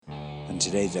On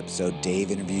today's episode,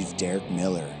 Dave interviews Derek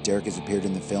Miller. Derek has appeared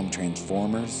in the film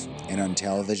Transformers, and on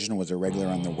television was a regular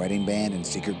on The Wedding Band and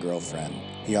Secret Girlfriend.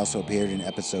 He also appeared in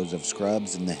episodes of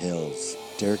Scrubs and The Hills.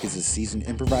 Derek is a seasoned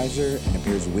improviser and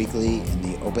appears weekly in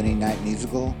the opening night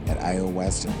musical at IO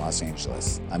West in Los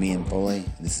Angeles. I'm Ian Foley,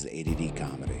 and this is ADD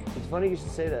Comedy. It's funny you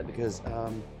should say that because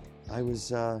I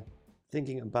was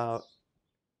thinking about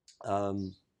a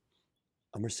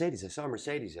Mercedes. I saw a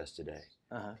Mercedes yesterday.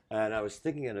 Uh-huh. And I was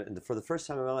thinking, and for the first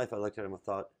time in my life, I looked at him and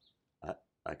thought,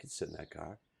 I could sit in that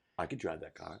car. I could drive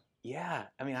that car. Yeah,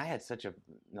 I mean, I had such a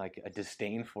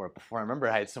disdain for it before. I remember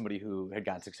I had somebody who had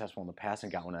gotten successful in the past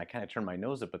and got one, and I kind of turned my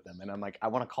nose up at them. And I'm like, I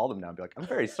want to call them now and be like, I'm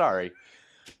very sorry.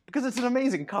 Because it's an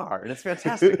amazing car, and it's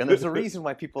fantastic, and there's a reason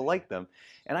why people like them.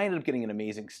 And I ended up getting an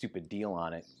amazing, stupid deal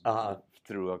on it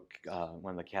through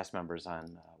one of the cast members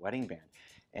on Wedding Band.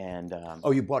 And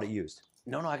You bought it used?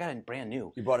 No, I got it brand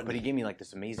new. You bought it, but he gave me like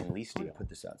this amazing lease deal. Put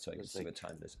this out so I can see what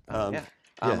time it is.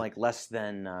 Like less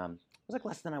than it was like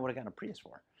less than I would have gotten a Prius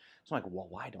for. So I'm like, well,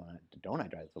 why don't I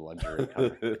drive the luxury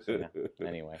car? So, yeah.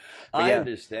 Anyway, I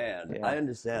understand. Yeah. I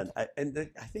understand. I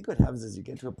think what happens is you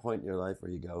get to a point in your life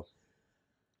where you go,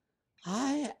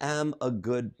 I am a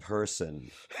good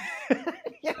person.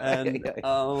 And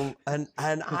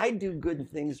I do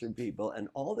good things for people, and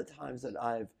all the times that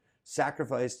I've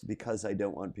sacrificed because I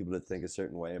don't want people to think a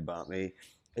certain way about me.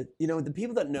 The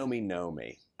people that know me, and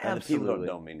Absolutely. the people that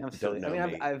don't know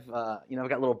Absolutely. me. I've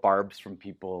got little barbs from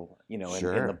people, in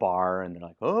Sure. the bar, and they're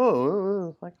like,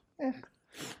 oh, like, eh.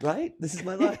 Right? This is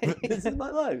my life. This is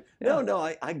my life. Yeah. No,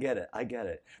 I get it. I get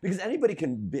it. Because anybody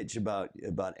can bitch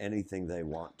about anything they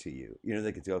want to you.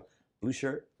 They could go, blue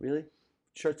shirt? Really?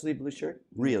 Short sleeve blue shirt?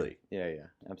 Really? Yeah,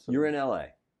 absolutely. You're in LA.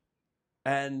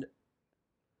 And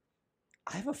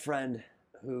I have a friend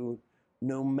who,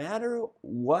 no matter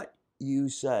what you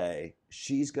say,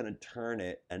 she's going to turn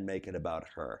it and make it about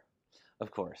her.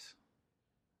 Of course.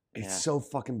 It's so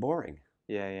fucking boring.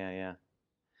 Yeah.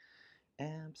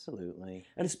 Absolutely.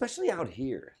 And especially out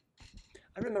here.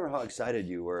 I remember how excited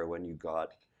you were when you got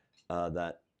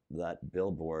that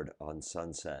billboard on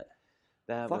Sunset.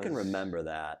 That fucking was remember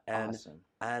that. And awesome.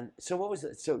 And so what was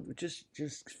it? So just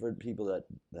for people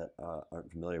that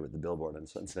aren't familiar with the billboard on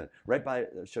Sunset, right by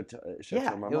Chateau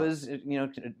Marmont. It was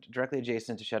directly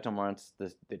adjacent to Chateau Marmont.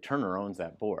 The Turner owns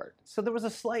that board. So there was a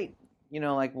slight,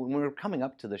 like when we were coming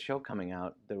up to the show coming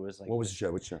out, there was like, what was the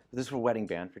show? Which show? This was Wedding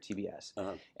Band for TBS,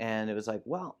 Uh-huh. and it was like,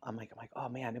 well, I'm like, oh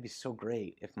man, it'd be so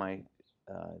great if my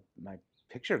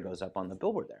picture goes up on the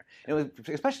billboard there. And it was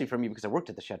especially for me because I worked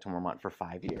at the Chateau Marmont for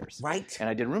 5 years. Right. And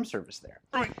I did room service there.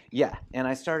 Right. Yeah. And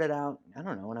I started out, I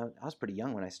don't know, when I was pretty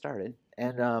young when I started.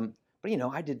 And but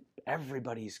I did I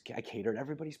catered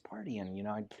everybody's party, and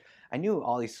I knew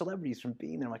all these celebrities from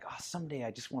being there. I'm like, oh, someday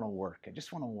I just want to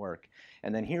work.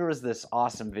 And then here was this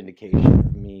awesome vindication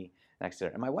of me next to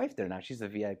her. And my wife there now, she's the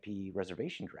VIP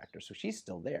reservation director, so she's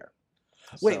still there.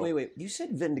 Wait. You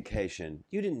said vindication.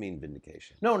 You didn't mean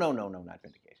vindication. No, not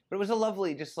vindication. But it was a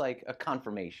lovely, just like a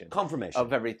confirmation.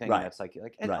 Of everything. Right. That's like,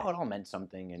 and right. it all meant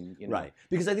something, and Right.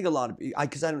 Because I think a lot of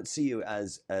because I don't see you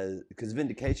as because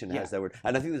vindication has that word,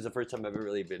 and I think this is the first time I've ever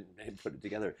really been put it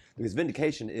together because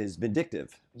vindication is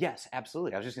vindictive. Yes,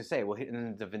 absolutely. I was just gonna say, well,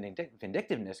 and the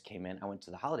vindictiveness came in. I went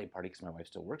to the holiday party because my wife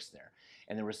still works there,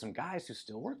 and there were some guys who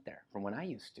still work there from when I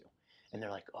used to, and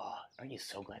they're like, oh, aren't you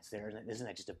so glad it's there? Isn't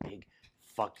that just a big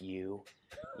fuck you,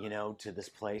 to this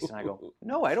place? And I go,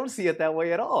 no, I don't see it that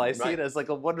way at all. I see it as like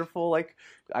a wonderful, like,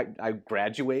 I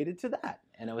graduated to that,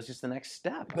 and it was just the next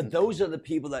step. But those are the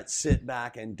people that sit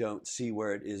back and don't see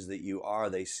where it is that you are.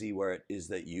 They see where it is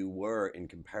that you were in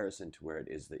comparison to where it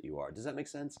is that you are. Does that make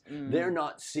sense? Mm. They're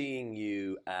not seeing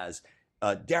you as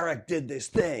Derek did this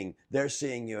thing. They're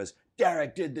seeing you as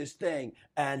Derek did this thing,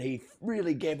 and he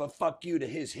really gave a fuck you to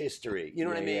his history. You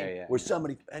know what I mean? Yeah. Where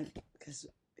somebody, and because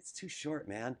it's too short,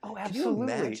 man. Oh, absolutely.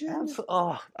 Can you imagine?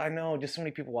 Oh, I know. Just so many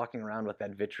people walking around with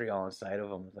that vitriol inside of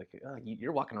them. It's like, oh,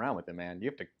 you're walking around with it, man. You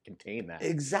have to contain that.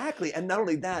 Exactly. And not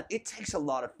only that, it takes a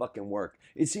lot of fucking work.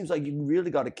 It seems like you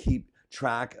really got to keep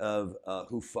track of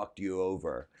who fucked you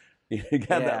over. You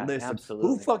got that list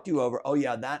absolutely. Of who fucked you over. Oh,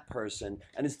 yeah, that person.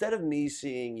 And instead of me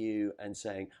seeing you and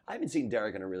saying, I haven't seen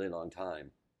Derek in a really long time,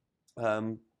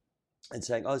 and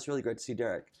saying, oh, it's really great to see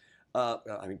Derek.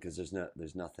 Because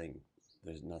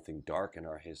there's nothing dark in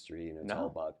our history, it's all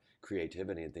about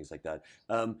creativity and things like that.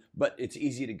 But it's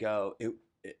easy to go to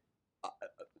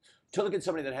look at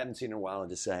somebody that I haven't seen in a while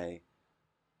and to say,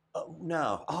 oh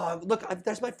no, look,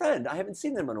 there's my friend. I haven't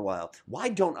seen them in a while. Why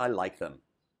don't I like them?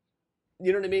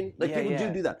 You know what I mean? Like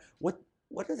people do that.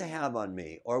 What do they have on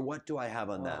me, or what do I have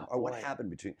on them, or what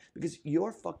happened between? Because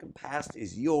your fucking past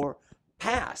is your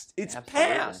past. It's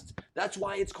Absolutely. past. That's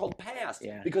why it's called past.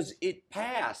 Yeah. Because it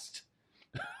passed.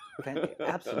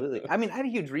 Absolutely. I mean, I had a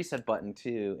huge reset button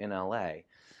too in LA,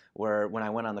 where when I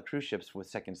went on the cruise ships with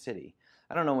Second City.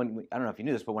 I don't know if you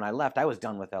knew this, but when I left, I was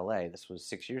done with LA. This was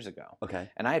 6 years ago. Okay.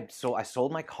 And I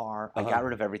sold my car. I got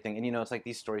rid of everything. And it's like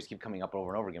these stories keep coming up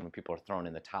over and over again when people are throwing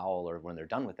in the towel or when they're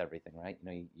done with everything, right?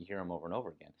 You hear them over and over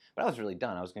again. But I was really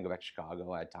done. I was going to go back to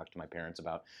Chicago. I had talked to my parents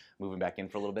about moving back in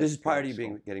for a little bit. This is prior to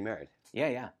you getting married.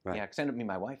 Yeah. Right. Yeah, because I ended up meeting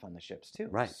my wife on the ships too.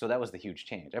 Right. So that was the huge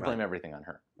change. I blame everything on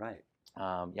her. Right.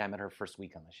 I met her first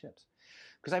week on the ships.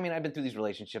 Because, I mean, I've been through these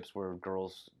relationships where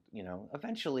girls,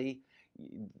 eventually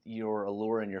your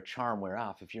allure and your charm wear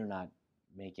off if you're not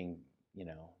making,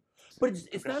 But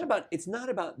it's not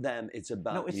about them. It's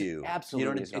about you.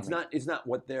 Absolutely. You know, it's not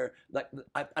what they're like.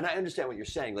 And I understand what you're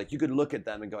saying. Like you could look at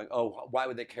them and going, "Oh, why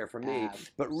would they care for me?"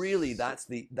 But really, that's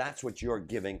what you're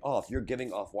giving off. You're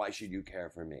giving off. Why should you care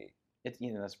for me? It's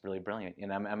that's really brilliant.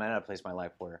 And I'm at a place in my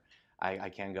life where I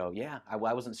can go, yeah, I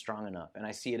wasn't strong enough, and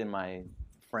I see it in my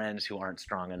friends who aren't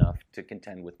strong enough to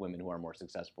contend with women who are more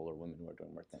successful or women who are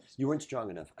doing more things. You weren't strong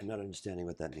enough. I'm not understanding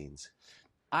what that means.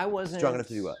 I wasn't strong enough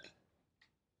to do what?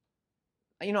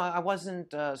 I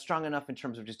wasn't strong enough in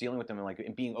terms of just dealing with them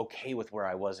and being okay with where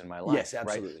I was in my life. Yes,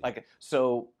 absolutely. Right? Like,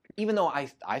 so even though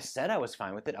I said I was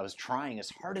fine with it, I was trying as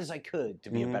hard as I could to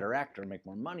be a better actor, make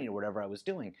more money, or whatever I was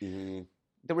doing. Mm-hmm.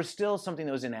 There was still something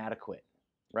that was inadequate,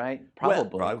 right?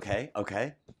 Probably. Well,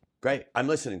 okay. Great. I'm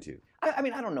listening to you. I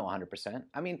mean, I don't know 100%.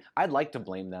 I mean, I'd like to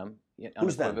blame them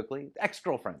unequivocally.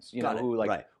 Ex-girlfriends,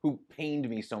 who pained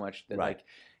me so much that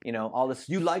all this.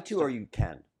 You like to, or you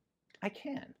can? I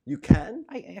can. You can?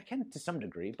 I can to some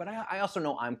degree, but I also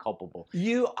know I'm culpable.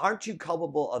 Aren't you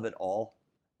culpable of it all?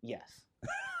 Yes.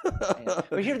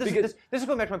 But here, this is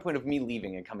going back to my point of me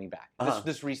leaving and coming back.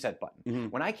 This reset button. Mm-hmm.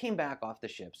 When I came back off the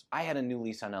ships, I had a new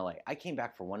lease on LA. I came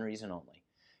back for one reason only: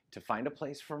 to find a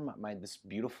place for this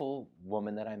beautiful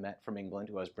woman that I met from England,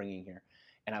 who I was bringing here,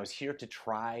 and I was here to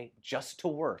try just to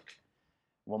work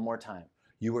one more time.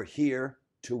 You were here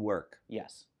to work.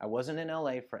 Yes, I wasn't in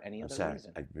LA for any other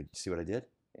reason. See what I did?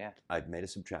 Yeah. I made a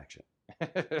subtraction.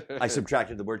 I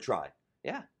subtracted the word try.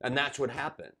 Yeah. And that's what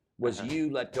happened. Was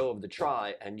you let go of the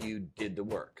try and you did the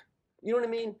work. You know what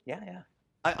I mean? Yeah.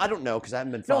 I don't know because I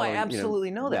haven't been No, following. I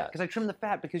absolutely know that because I trim the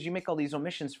fat because you make all these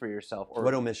omissions for yourself. Or,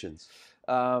 what omissions?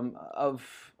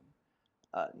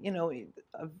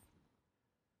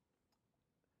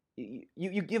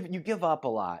 You give up a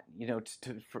lot,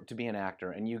 to be an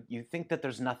actor, and you think that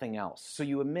there's nothing else, so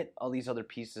you omit all these other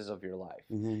pieces of your life.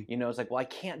 Mm-hmm. It's like, well, I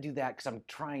can't do that because I'm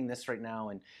trying this right now,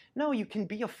 and no, you can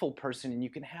be a full person, and you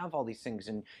can have all these things,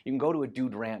 and you can go to a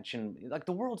dude ranch, and like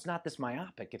the world's not this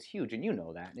myopic; it's huge, and you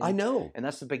know that. I know, and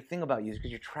that's the big thing about you is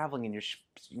because you're traveling and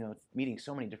you're meeting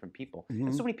so many different people, mm-hmm.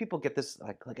 and so many people get this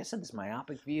like I said, this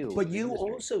myopic view. But you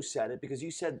also said it because you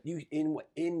said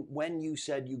when you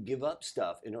said you give up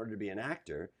stuff in order to be an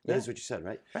actor. That is what you said,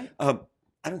 right? Right.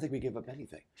 I don't think we give up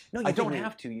anything. No, you don't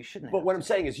have to. You shouldn't. But what I'm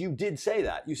saying is, you did say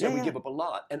that. You said we give up a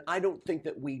lot, and I don't think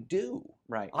that we do.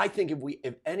 Right. I think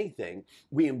if anything,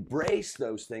 we embrace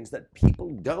those things that people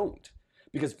don't,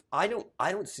 because I don't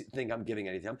think I'm giving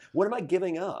anything. What am I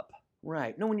giving up?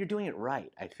 Right. No, when you're doing it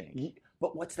right, I think.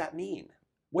 But what's that mean?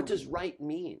 What does right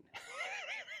mean?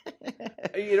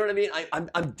 You know what I mean?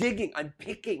 I'm digging. I'm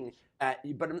picking at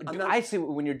you, but I'm not. I say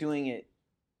when you're doing it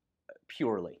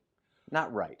purely,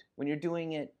 not right. When you're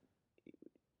doing it,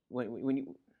 when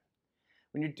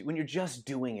you're just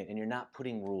doing it and you're not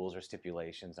putting rules or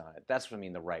stipulations on it, that's what I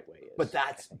mean. The right way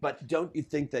is. But don't you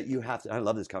think that you have to? I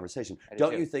love this conversation. I do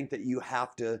Don't too. you think that you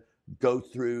have to go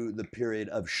through the period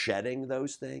of shedding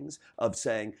those things, of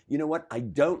saying, you know what, I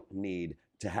don't need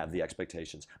to have the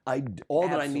expectations. All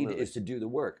that I need is to do the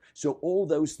work. So all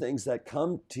those things that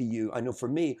come to you, I know for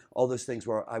me, all those things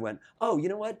where I went, oh, you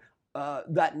know what,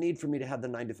 that need for me to have the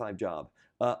 9-to-5 job,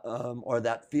 or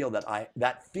that feeling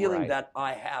Right. that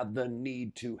I have the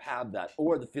need to have that,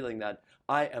 or the feeling that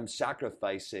I am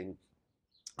sacrificing,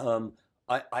 I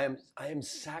am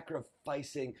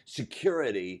sacrificing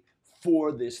security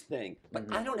for this thing,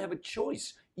 but I don't have a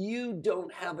choice. You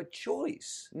don't have a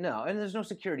choice. No, and there's no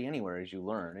security anywhere as you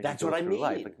learn. As That's you go what I through mean.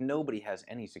 Life. Like nobody has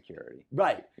any security.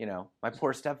 Right. My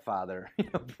poor stepfather,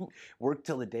 worked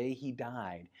till the day he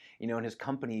died. And his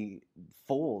company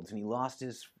folds, and he lost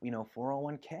his,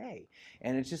 401k,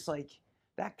 and it's just like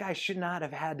that guy should not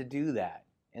have had to do that.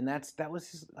 And that was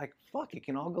his, like, fuck. It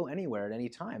can all go anywhere at any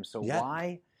time. So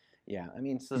why? Yeah, I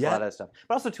mean, so there's a lot of that stuff.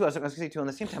 But also, too, I was going to say, too, on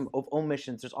the same time of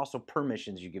omissions, there's also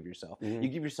permissions you give yourself. You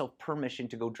give yourself permission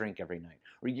to go drink every night.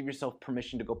 Or you give yourself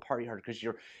permission to go party hard because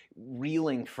you're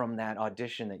reeling from that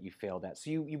audition that you failed at. So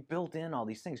you built in all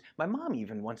these things. My mom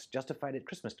even once justified at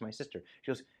Christmas to my sister.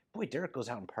 She goes, boy, Derek goes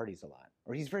out and parties a lot.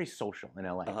 Or he's very social in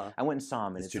L.A. I went and saw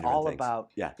him, and it's all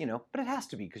about, but it has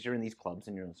to be because you're in these clubs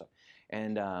and you're in stuff.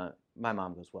 And my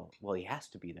mom goes, well, he has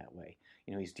to be that way.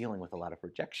 He's dealing with a lot of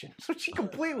rejection. So she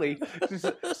completely,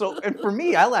 and for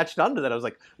me, I latched onto that. I was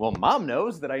like, well, Mom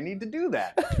knows that I need to do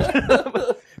that.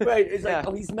 Right. It's like,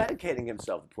 he's medicating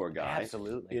himself, the poor guy.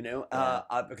 Absolutely.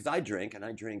 Because I drink, and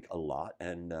I drink a lot,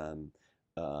 and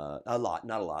a lot,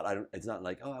 not a lot. It's not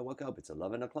like, I woke up, it's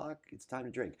 11 o'clock, it's time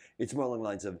to drink. It's more along the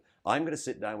lines of, I'm going to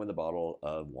sit down with a bottle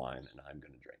of wine, and I'm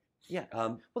going to drink. Yeah.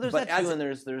 Well, there's that too, and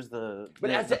there's the. But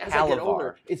as I get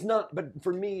older, it's not. But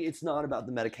for me, it's not about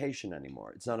the medication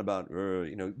anymore. It's not about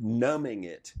numbing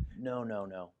it.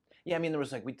 No. Yeah, I mean, there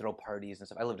was we'd throw parties and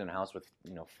stuff. I lived in a house with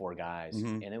 4 guys,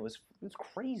 and it was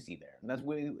crazy there. And that's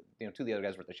 2 of the other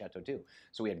guys were at the chateau too.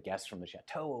 So we had guests from the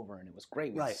chateau over, and it was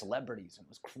great. We had celebrities, and it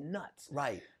was nuts.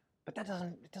 Right. But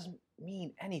it doesn't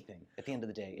mean anything at the end of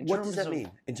the day. What does that mean?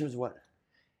 In terms of what?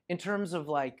 In terms of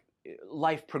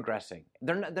life progressing.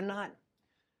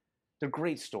 They're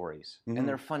great stories and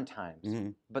they're fun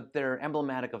times, but they're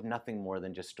emblematic of nothing more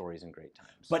than just stories and great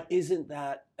times. But isn't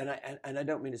that, and I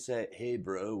don't mean to say, hey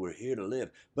bro, we're here to live,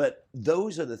 but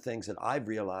those are the things that I've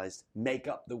realized make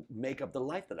up the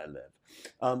life that I live.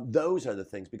 Those are the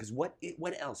things, because what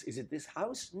else? Is it this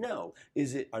house? No.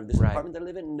 Is it this apartment that I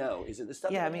live in? No. Is it the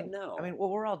stuff? No. I mean, well,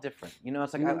 we're all different.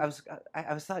 It's like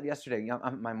I was thought yesterday.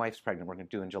 My wife's pregnant. We're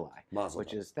due in July,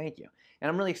 which is thank you, and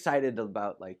I'm really excited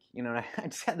about and I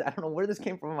just had, I don't know where this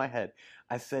came from in my head.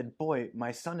 I said, boy,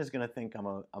 my son is gonna think I'm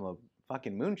a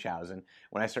fucking Munchausen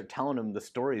when I start telling him the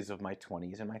stories of my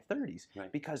 20s and my 30s,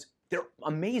 because they're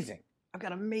amazing. I've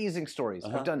got amazing stories.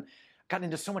 I've gotten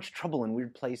into so much trouble in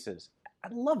weird places. I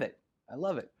love it.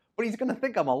 But he's going to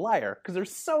think I'm a liar because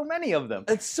there's so many of them.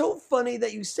 It's so funny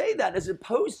that you say that, as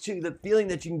opposed to the feeling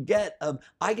that you can get of,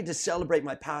 I get to celebrate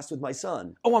my past with my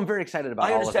son. Oh, I'm very excited about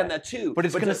I understand that too. But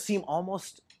it's going to seem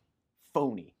almost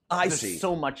phony. There's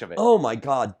so much of it. Oh my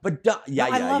God! But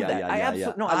I love that.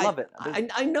 I love it.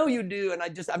 I know you do, and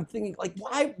I'm thinking,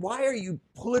 why are you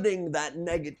putting that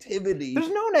negativity? There's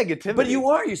no negativity. But you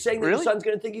are. You're saying that your son's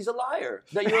going to think he's a liar.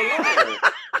 That you're a liar.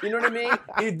 You know what I mean?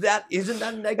 Isn't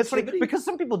that negativity? It's funny because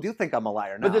some people do think I'm a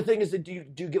liar now. But the thing is that do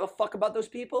you give a fuck about those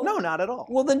people? No, not at all.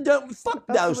 Well, then don't fuck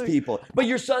those people. But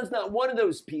your son's not one of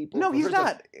those people. No, he's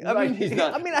not. He's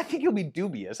not. I mean, I think he'll be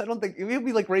dubious. I don't think he'll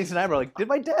be raising an eyebrow. Did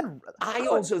my dad? I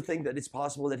also think that it's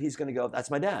possible that he's going to go, that's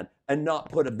my dad, and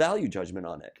not put a value judgment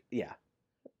on it. Yeah.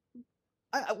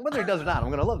 Whether he does or not, I'm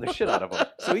going to love the shit out of him.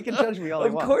 So he can judge me all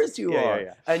he wants. Of course you are.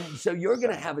 Yeah. And so you're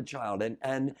going to have a child,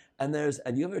 and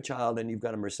you have a child, and you've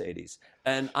got a Mercedes.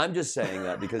 And I'm just saying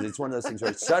that because it's one of those things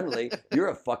where suddenly you're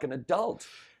a fucking adult.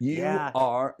 You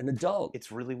are an adult.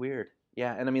 It's really weird.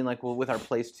 Yeah, and I mean, with our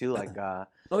place too, you have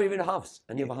a house,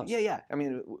 and you have a house. Yeah. I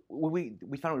mean, we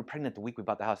found out we were pregnant the week we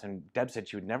bought the house, and Deb said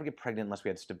she would never get pregnant unless we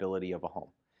had stability of a home.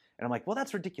 And I'm like, well,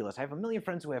 that's ridiculous. I have a million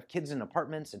friends who have kids in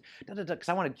apartments, and because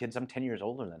I wanted kids. I'm 10 years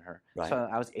older than her, so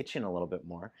I was itching a little bit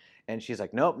more. And she's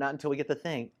like, nope, not until we get the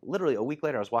thing. Literally a week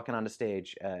later, I was walking onto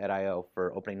stage at I.O.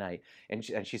 for opening night, and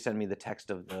she sent me the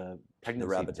text of the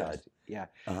pregnancy test. Yeah.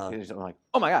 I'm like,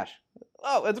 oh my gosh,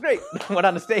 oh, that's great. I went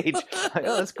on the stage. Like,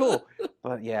 oh, that's cool.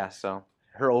 But yeah, so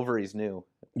her ovaries knew.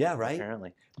 Yeah, right.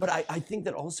 Apparently. But I think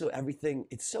that also everything.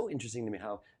 It's so interesting to me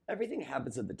how everything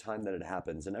happens at the time that it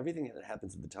happens, and everything that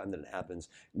happens at the time that it happens,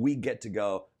 we get to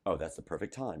go, oh, that's the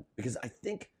perfect time. Because I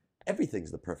think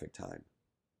everything's the perfect time.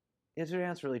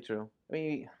 That's really true. I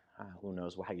mean, who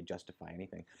knows how you justify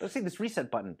anything. But let's say this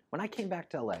reset button. When I came back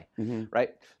to LA,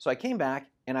 right? So I came back,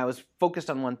 and I was focused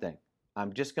on one thing.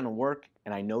 I'm just going to work,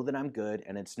 and I know that I'm good,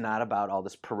 and it's not about all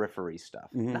this periphery stuff.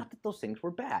 Not that those things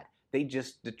were bad. They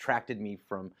just detracted me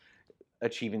from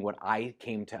achieving what I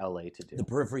came to LA to do. The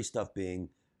periphery stuff being?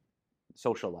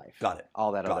 Social life. Got it.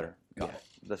 All that Got it.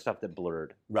 The stuff that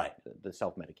blurred. Right. The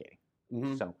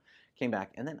self-medicating. So came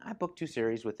back, and then I booked 2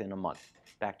 series within a month,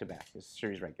 back to back, as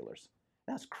series regulars.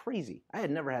 That's crazy. I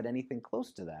had never had anything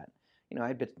close to that. I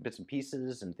had bits and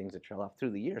pieces and things that trail off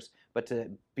through the years. But to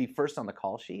be first on the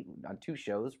call sheet on 2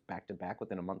 shows back to back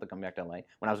within a month of coming back to LA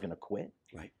when I was going to quit.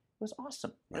 Right. It was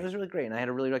awesome. Right. It was really great, and I had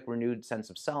a really renewed sense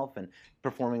of self and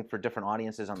performing for different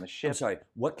audiences on the ship. I'm sorry.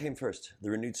 What came first, the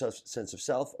renewed sense of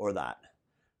self, or that,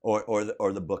 or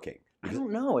the booking? Because I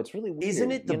don't know. It's really weird.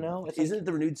 Isn't it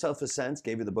the renewed self of sense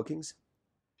gave you the bookings?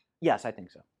 Yes, I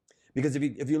think so. Because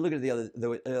if you look at it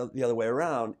the other way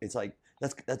around, it's like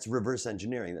that's reverse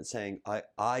engineering. That's saying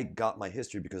I got my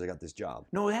history because I got this job.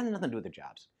 No, it had nothing to do with the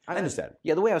jobs. I understand.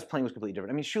 Yeah, the way I was playing was completely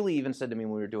different. I mean, Shuli even said to me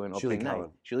when we were doing Shuli opening night.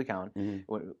 Cowan. Shuli Cowan.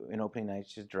 Mm-hmm. In opening night,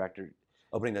 she's director.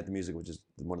 Opening Night the Music, which is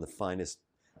one of the finest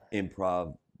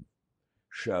improv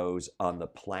shows on the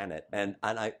planet, and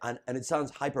it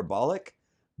sounds hyperbolic,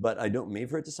 but I don't mean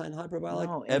for it to sound hyperbolic.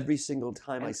 No, every single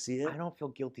time I see it, I don't feel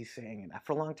guilty saying it.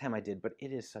 For a long time I did, but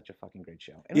it is such a fucking great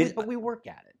show. But we work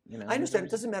at it. You know, I understand.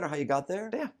 It doesn't matter how you got there.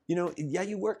 Yeah. You know, yeah,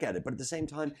 you work at it, but at the same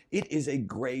time, it is a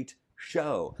great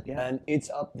show, Yeah. and it's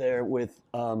up there with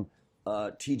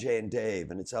TJ and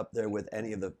Dave, and it's up there with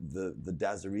any of the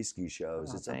Dazariski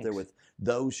shows. Oh, It's up there with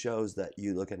those shows that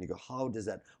you look at and you go, how does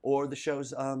that? Or the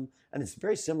shows, and it's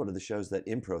very similar to the shows that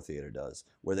Improv Theater does,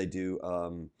 where they do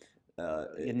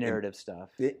narrative stuff.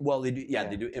 They do. Yeah,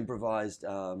 they do improvised.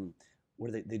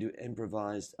 What do they do?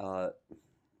 Improvised.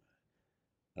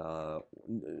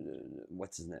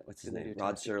 What's his name?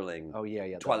 Rod Serling. Oh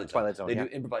yeah. Twilight Zone. They yeah. do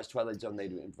improvised Twilight Zone. They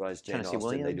do improvised Jane Tennessee Austen.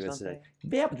 Williams, They do don't incident.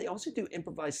 Yeah, but they also do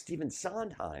improvised Stephen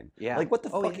Sondheim. Yeah. Like what the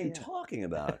fuck yeah, are you yeah. talking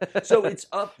about? So it's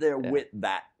up there Yeah. with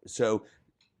that. So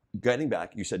getting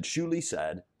back, you said Shuli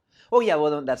said. Oh yeah,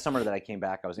 well that summer that I came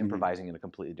back, I was Mhm. improvising in a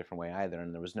completely different way either,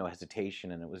 and there was no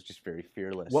hesitation, and it was just very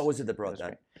fearless. What was it that It brought was that?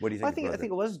 great. What do you Well, think? I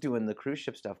think it was doing the cruise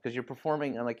ship stuff because you're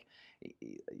performing and like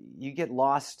you get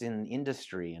lost in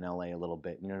industry in LA a little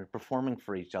bit. You know, you're performing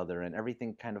for each other and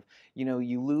everything kind of, you know,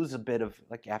 you lose a bit of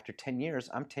like after 10 years,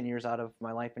 I'm 10 years out of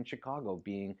my life in Chicago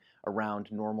being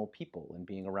around normal people and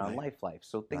being around life.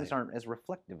 So things aren't as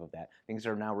reflective of that. Things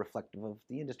are now reflective of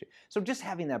the industry. So just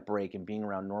having that break and being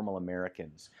around normal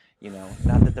Americans, you know,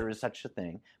 not that there is such a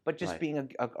thing, but just being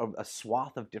a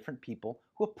swath of different people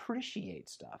who appreciate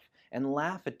stuff and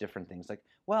laugh at different things. Like,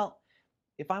 well,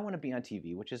 if I want to be on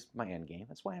TV, which is my end game,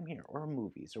 that's why I'm here, or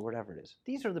movies, or whatever it is.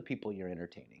 These are the people you're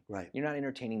entertaining. Right. You're not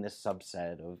entertaining this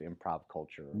subset of improv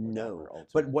culture. Or No. whatever,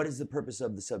 But what is the purpose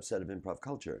of the subset of improv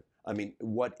culture? I mean,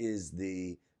 what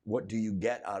do you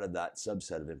get out of that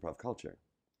subset of improv culture?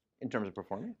 in terms of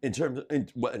performing? In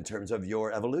terms of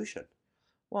your evolution.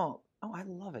 Well, I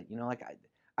love it. You know, like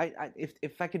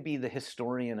if I could be the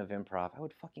historian of improv, I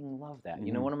would fucking love that.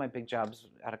 You know, Mhm. one of my big jobs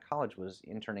out of college was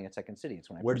interning at Second City. It's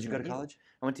when I Where first did you go to met college?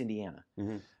 I went to Indiana.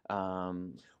 Mhm.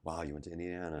 Wow, you went to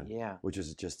Indiana. Yeah. Which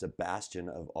is just a bastion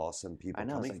of awesome people I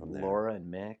know, coming it's like from there. Laura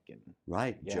and Mick and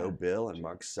Right. Yeah. Joe Bill and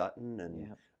Mark Sutton and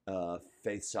yeah.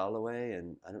 Faith Soloway,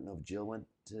 and I don't know if Jill went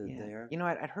to Yeah. there. You know,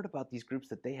 I'd heard about these groups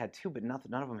that they had too, but none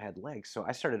of them had legs. So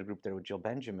I started a group there with Jill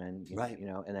Benjamin. Right. You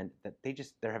know, and then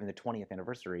they're having the 20th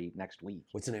anniversary next week.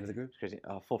 What's the name of the group? It's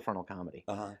Full Frontal Comedy.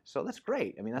 Uh-huh. So that's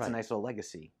great. I mean, that's a Right. nice little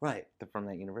legacy Right. from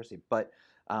that university. But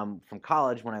from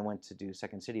college, when I went to do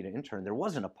Second City to intern, there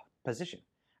wasn't a position.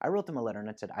 I wrote them a letter and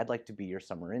I said, I'd like to be your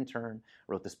summer intern.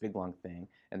 Wrote this big long thing.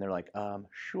 And they're like,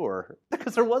 sure,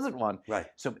 because there wasn't one. Right.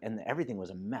 So, and everything was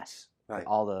a mess. Right.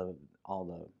 All the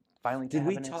filing Did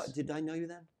we cabinets. talk? Did I know you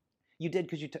then? You did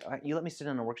because you let me sit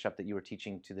in a workshop that you were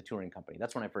teaching to the touring company.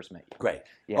 That's when I first met you. Great.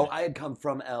 Yeah. Oh, I had come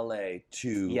from LA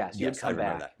to. Yes, you had I come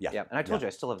remember back. that. Yeah. And I told you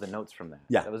I still have the notes from that.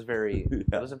 Yeah. That was very. Yeah.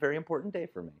 That was a very important day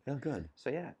for me. Oh, good.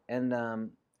 So yeah, and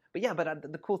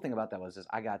the cool thing about that was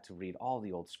I got to read all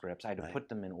the old scripts. I had to Right. put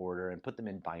them in order and put them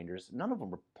in binders. None of them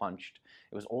were punched.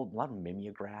 It was old, a lot of them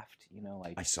mimeographed. You know,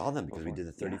 like I saw them because we before.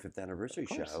 did the 35th anniversary Of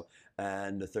course. show,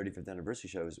 and the 35th anniversary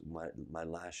show was my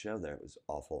last show there. It was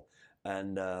awful,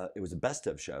 and it was a best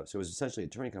of show, so it was essentially a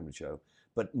touring company show.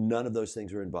 But none of those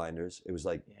things were in binders. It was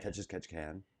like Yeah. catch as catch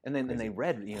can. And then Crazy. they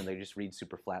read, you know, they just read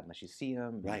super flat unless you see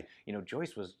them. And, Right. You know,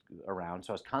 Joyce was around,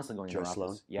 so I was constantly going in her Joyce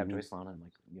office. Sloan? Yeah, Mhm. Joyce Sloan. And I'm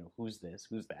like, you know, who's this?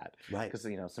 Who's that? Right. Because,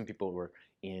 you know, some people were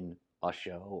in a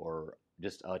show or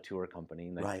just a tour company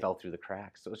and they Right. fell through the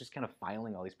cracks. So it was just kind of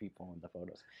filing all these people in the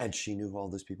photos. And she knew who all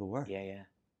those people were. Yeah.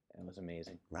 It was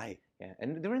amazing. Right. Yeah,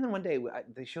 and then one day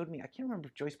they showed me. I can't remember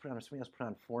if Joyce put it on or somebody else put it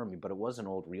on for me, but it was an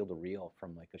old reel-to-reel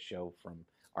from like a show from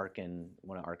Arkin,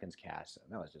 one of Arkin's casts,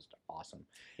 and that was just awesome.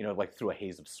 You know, like through a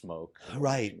haze of smoke.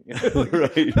 Right. You know,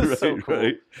 right. it was so cool.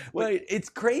 Right. It's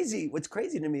crazy. What's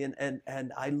crazy to me,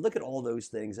 and I look at all those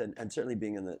things, and certainly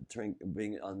being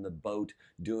on the boat,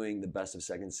 doing the best of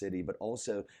Second City, but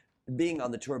also being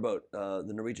on the tour boat, the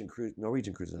Norwegian cruise,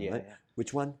 Yeah, right? yeah.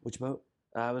 Which one? Which boat?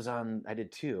 I did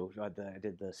two. I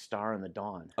did the Star and the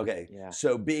Dawn. Okay. Yeah.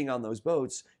 So being on those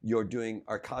boats, you're doing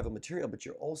archival material, but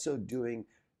you're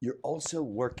also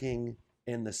working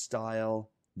in the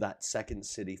style that Second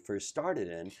City first started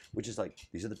in, which is like,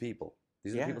 these are the people.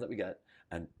 These are Yeah. the people that we get.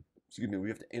 And excuse me, we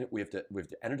have to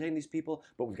entertain these people,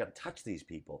 but we've got to touch these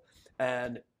people.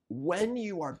 And when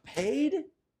you are paid,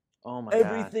 Oh my God.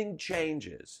 everything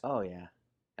changes. Oh yeah.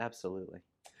 Absolutely.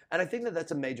 And I think that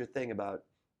that's a major thing about.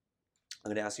 I'm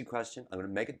going to ask you a question. I'm going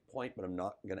to make a point, but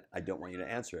I don't want you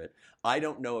to answer it. I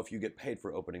don't know if you get paid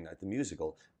for opening night the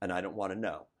musical, and I don't want to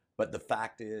know. But the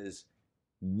fact is,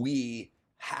 we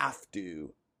have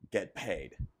to get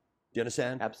paid. Do you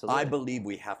understand? Absolutely. I believe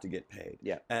we have to get paid.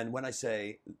 Yeah. And when I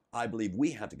say I believe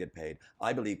we have to get paid,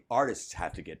 I believe artists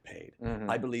have to get paid. Mm-hmm.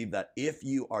 I believe that if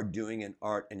you are doing an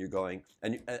art and you're going,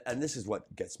 and this is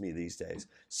what gets me these days,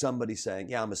 somebody saying,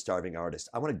 yeah, I'm a starving artist.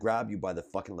 I want to grab you by the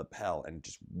fucking lapel and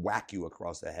just whack you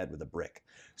across the head with a brick.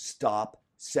 Stop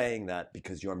saying that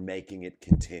because you're making it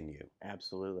continue.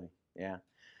 Absolutely. Yeah.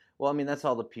 Well, I mean, that's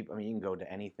all the people. I mean, you can go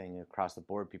to anything across the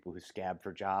board. People who scab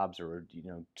for jobs or,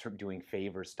 doing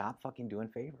favors. Stop fucking doing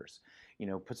favors.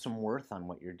 Put some worth on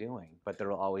what you're doing. But there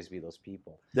will always be those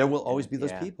people. There will always be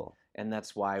those people. And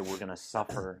that's why we're going to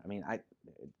suffer. I mean,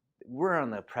 we're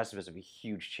on the precipice of a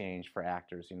huge change for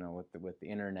actors, with the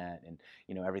internet and,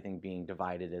 everything being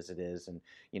divided as it is. And,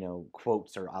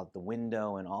 quotes are out the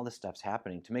window and all this stuff's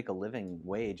happening. To make a living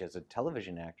wage as a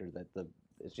television actor,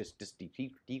 it's just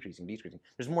decreasing.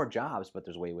 There's more jobs, but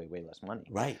there's way less money.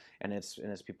 Right. And it's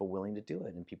people willing to do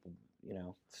it, and people,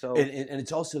 so. And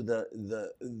it's also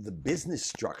the business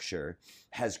structure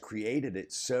has created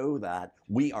it so that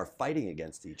we are fighting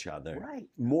against each other. Right.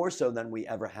 More so than we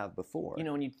ever have before.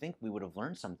 And you'd think we would have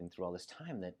learned something through all this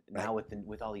time that now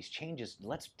with all these changes,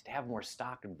 let's have more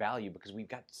stock and value because we've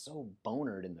got so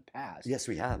bonered in the past. Yes,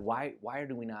 we have. Why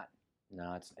do we not?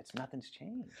 No, it's nothing's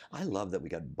changed. I love that we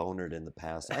got bonered in the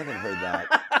past. I haven't heard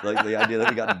that. Like the idea that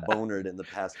we got bonered in the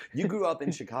past. You grew up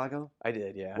in Chicago? I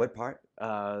did, yeah. What part?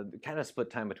 Kind of split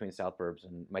time between South Burbs,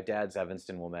 and my dad's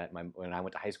Evanston, Wilmette. When I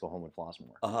went to high school, home in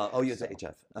Flossmoor. Oh, you went to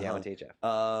HF. Yeah, I went to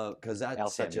HF. Because that's Al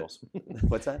Samuels.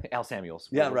 What's that? Al Samuels.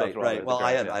 Yeah, right. Well,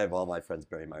 I have all my friends,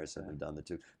 Barry Meyerson, have done that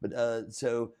too. But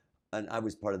and I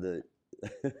was part of the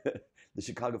the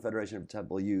Chicago Federation of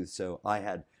Temple Youth, so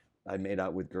I made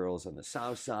out with girls on the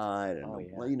South Side and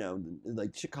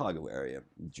like Chicago area,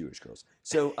 Jewish girls.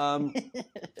 So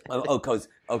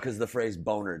because the phrase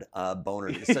 "bonered,"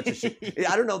 bonered is such a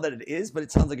I don't know that it is, but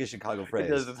it sounds like a Chicago phrase. It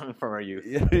does. It's from our youth.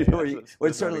 Or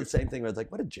it's sort of the same thing where it's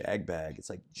like, what a jag bag. It's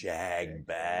like jag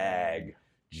bag.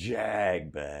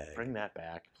 Bring that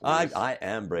back. I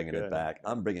am bringing it back.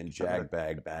 I'm bringing jag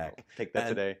bag back. Take that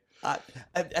today.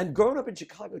 And growing up in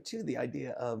Chicago too, the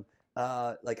idea of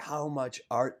like how much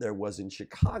art there was in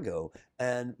Chicago.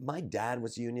 And my dad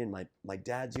was union. My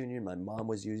dad's union. My mom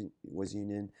was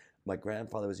union. My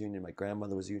grandfather was union. My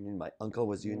grandmother was union. My uncle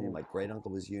was union. My great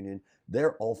uncle was union.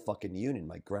 They're all fucking union.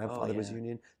 My grandfather was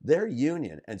union. They're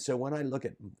union. And so when I look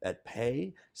at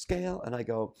pay scale and I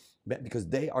go, because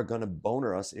they are going to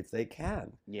boner us if they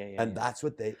can. And that's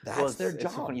what that's their job.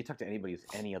 It's so funny. You talk to anybody who's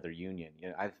any other union.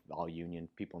 I've all union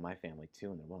people in my family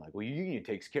too, and they're like, "Well, your union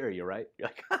takes care of you, right?" You're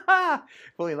like, "Ha ha!"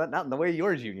 Well, not in the way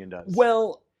yours union does.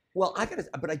 Well,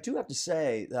 but I do have to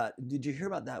say that. Did you hear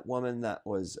about that woman that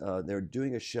was? They were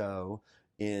doing a show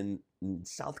in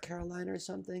South Carolina or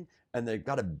something, and they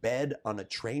got a bed on a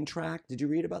train track. Did you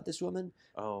read about this woman?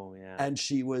 Oh yeah. And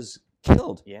she was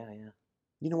killed. Yeah.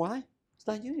 You know why? It's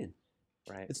not union.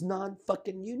 Right. It's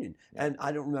non-fucking union. Yeah. And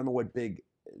I don't remember what big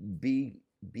B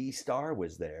star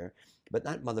was there, but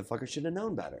that motherfucker should have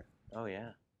known better. Oh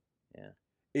yeah.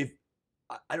 If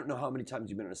I don't know how many times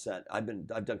you've been on a set. I've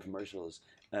done commercials,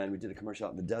 and we did a commercial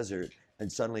out in the desert,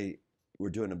 and suddenly we're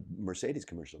doing a Mercedes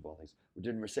commercial of all things. We're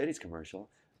doing a Mercedes commercial,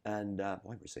 and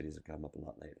boy, Mercedes have come up a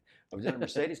lot lately. I was doing a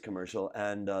Mercedes commercial,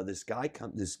 and this guy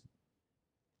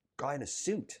in a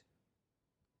suit,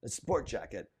 a sport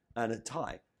jacket, and a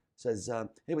tie says,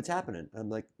 "Hey, what's happening?" I'm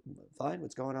like, "Fine,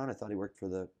 what's going on?" I thought he worked for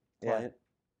the client,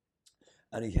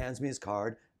 and he hands me his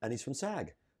card, and he's from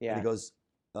SAG. Yeah. And he goes,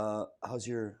 "How's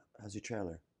your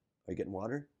trailer? Are you getting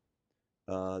water?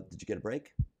 Did you get a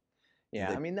break?"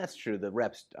 Yeah, I mean that's true. The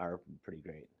reps are pretty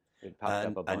great. It popped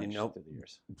up a bunch through the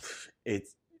years.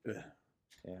 It's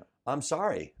I'm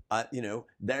sorry.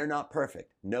 They're not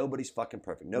perfect. Nobody's fucking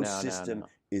perfect. No system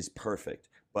is perfect.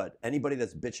 But anybody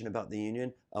that's bitching about the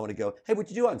union, I want to go, "Hey, what'd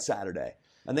you do on Saturday?"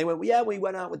 And they went, "Well, yeah, we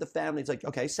went out with the family." It's like,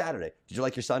 okay, Saturday. Did you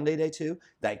like your Sunday day too?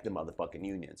 Thank the motherfucking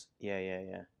unions.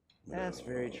 Yeah. That's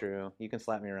very true. You can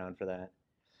slap me around for that.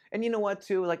 And you know what,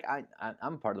 too? Like,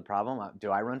 I'm part of the problem.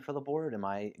 Do I run for the board? Am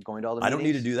I going to all the meetings? I don't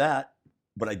need to do that,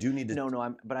 but I do need to.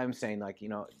 No, I'm saying, like,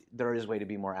 there is a way to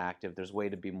be more active. There's a way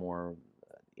to be more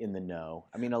in the know.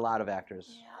 I mean, a lot of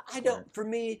actors. Yeah, I don't. For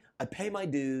me, I pay my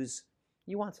dues.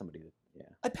 You want somebody to,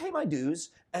 I pay my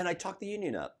dues, and I talk the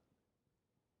union up.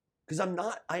 Because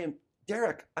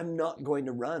Derek, I'm not going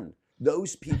to run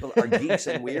those people are geeks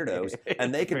and weirdos,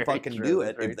 and they can Very fucking true, do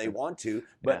it very if they true. want to.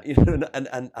 But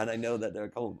and I know that there are a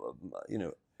couple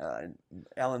of,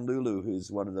 Alan Lulu,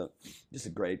 who's just a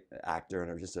great actor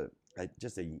and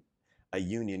just a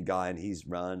union guy, and he's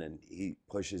run and he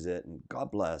pushes it, and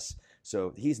God bless.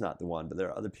 So he's not the one, but there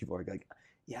are other people who are like,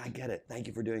 yeah, I get it. Thank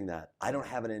you for doing that. I don't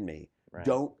have it in me. Right.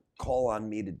 Don't call on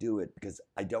me to do it because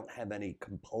I don't have any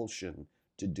compulsion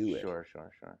to do it. Sure.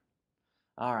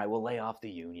 All right, we'll lay off the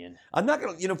union. I'm not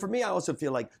going to, for me, I also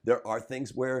feel like there are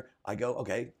things where I go,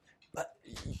 okay, but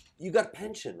you got a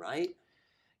pension, right?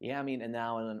 Yeah, I mean, and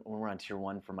now when we're on tier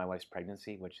 1 for my wife's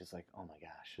pregnancy, which is like, oh my gosh.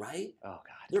 Right? Oh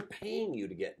God. They're paying you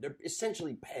they're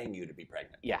essentially paying you to be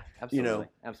pregnant. Yeah, absolutely.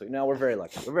 Absolutely. No, we're very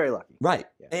lucky. We're very lucky. Right.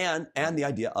 Yeah. And the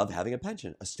idea of having a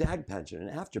pension, a stag pension, an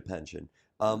after pension.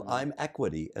 I'm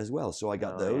equity as well. So I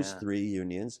got those 3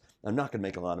 unions. I'm not going to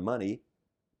make a lot of money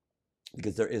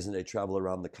because there isn't a travel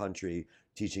around the country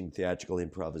teaching theatrical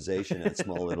improvisation at a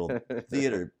small little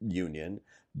theater union.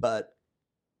 But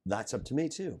that's up to me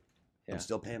too. Yeah. I'm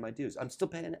still paying my dues. I'm still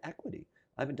paying equity.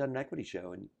 I haven't done an equity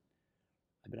show and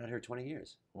I've been out here 20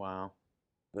 years. Wow.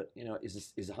 But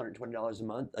is $120 a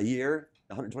month, a year?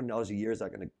 $120 a year, is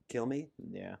that going to kill me?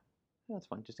 Yeah. That's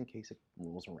fine, just in case it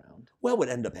rolls around. Well, what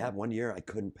ended up happening, one year I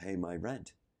couldn't pay my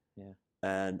rent. Yeah.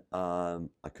 And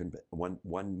I couldn't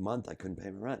one month I couldn't pay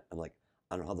my rent. I'm like,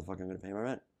 I don't know how the fuck I'm going to pay my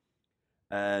rent.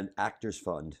 And Actors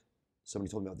Fund,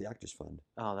 somebody told me about the Actors Fund.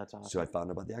 Oh, that's awesome. So I found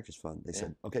out about the Actors Fund. They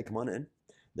said, okay, come on in.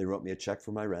 They wrote me a check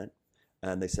for my rent.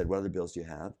 And they said, what other bills do you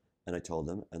have? And I told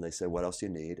them. And they said, what else do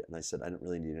you need? And I said, I don't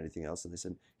really need anything else. And they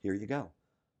said, here you go.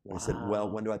 And I said, well,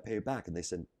 when do I pay you back? And they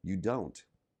said, you don't.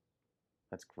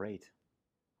 That's great.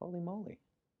 Holy moly.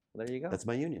 Well, there you go. That's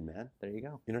my union, man. There you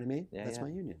go. You know what I mean? Yeah, That's yeah. my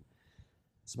union.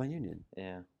 It's my union.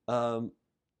 Yeah. Um,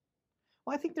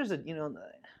 Well, I think there is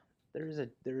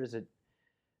a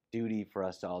duty for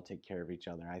us to all take care of each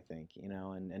other, I think,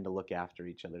 and to look after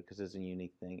each other because it's a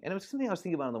unique thing. And it was something I was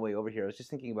thinking about on the way over here. I was just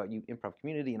thinking about improv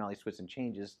community and all these twists and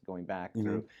changes going back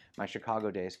through my Chicago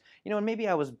days. And maybe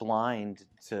I was blind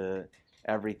to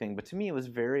everything, but to me it was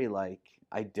very like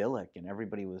idyllic and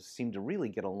everybody seemed to really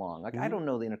get along. Like I don't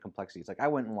know the inner complexities. Like I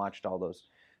went and watched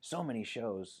so many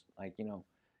shows, like,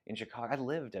 in Chicago. I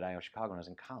lived at I.O. Chicago when I was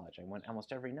in college. I went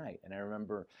almost every night. And I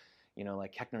remember,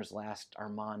 like Heckner's Last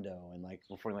Armando and like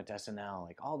before he went to SNL,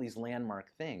 like all these landmark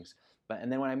things.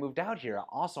 And then when I moved out here,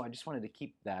 also I just wanted to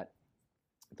keep the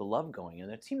love going.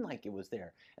 And it seemed like it was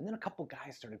there. And then a couple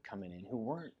guys started coming in who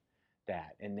weren't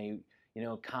that. And they,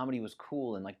 comedy was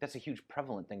cool. And like that's a huge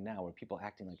prevalent thing now where people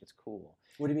acting like it's cool.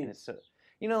 what do you mean? And it's so,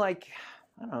 like,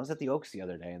 I don't know, I was at the Oaks the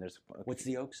other day and there's What's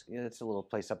the Oaks? Yeah, it's a little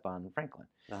place up on Franklin.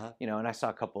 Uh-huh. And I saw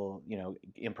a couple,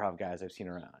 improv guys I've seen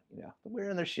around,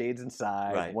 wearing their shades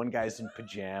inside. Right. One guy's in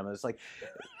pajamas, like,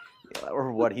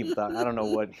 or what he thought. I don't know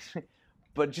what,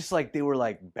 but just like they were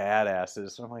like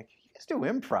badasses. So I'm like, you guys do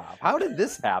improv. How did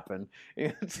this happen?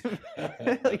 It's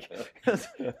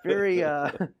very,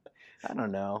 I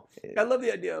don't know. I love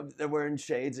the idea of they're wearing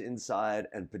shades inside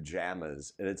and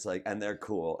pajamas, and it's like, and they're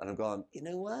cool. And I'm going, you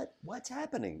know what? What's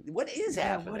happening? What is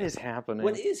happening? What is happening?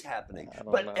 What is happening? I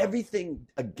don't But know. everything,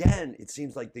 again, it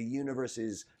seems like the universe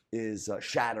is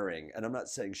shattering. And I'm not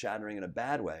saying shattering in a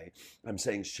bad way. I'm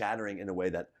saying shattering in a way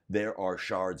that there are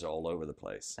shards all over the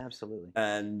place. Absolutely.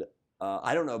 And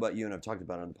I don't know about you, and I've talked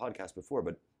about it on the podcast before,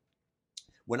 but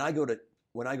when I go to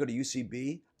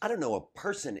UCB, I don't know a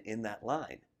person in that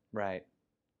line. Right.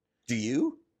 Do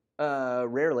you?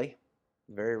 Rarely.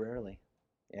 Very rarely.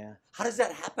 Yeah. How does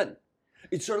that happen?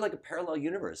 It's sort of like a parallel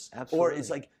universe. Absolutely. Or it's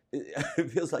like, it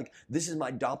feels like this is my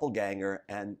doppelganger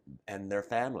and their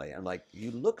family. I'm like,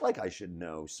 you look like I should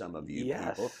know some of you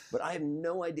people, but I have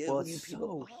no idea Well, who you it's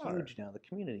people so are. huge now. The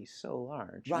community's so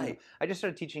large. Right. I just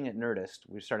started teaching at Nerdist.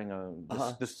 We're starting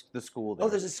the school there. Oh,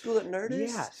 there's a school at Nerdist?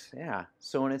 Yes. Yeah.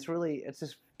 So, and it's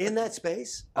just In that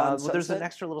space? well, On there's an Sunset?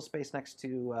 extra little space next to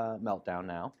Meltdown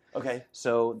now. Okay.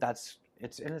 So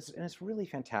it's really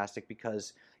fantastic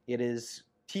because it is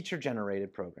teacher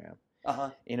generated program.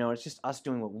 Uh-huh. It's just us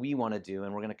doing what we want to do,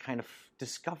 and we're going to kind of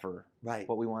discover Right.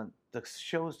 what we want the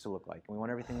shows to look like, and we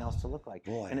want everything else to look like.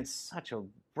 Boy. And it's such a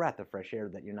breath of fresh air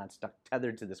that you're not stuck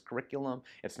tethered to this curriculum.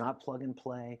 It's not plug and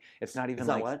play. It's not even It's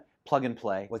not like what? plug and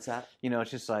play. What's that?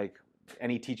 It's just like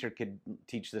any teacher could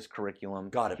teach this curriculum.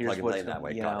 Got it. Here's Plug and what's play in that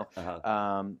way. you Got know, it.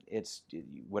 Uh-huh. It's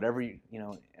whatever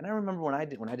and I remember when I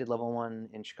did level 1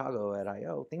 in Chicago at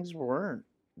I.O., things weren't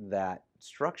that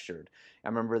structured. I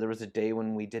remember there was a day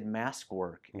when we did mask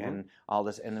work and all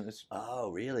this, and it was Oh,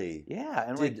 really? yeah.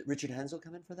 And Did Richard Hensel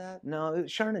come in for that? no,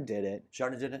 Sharna did it,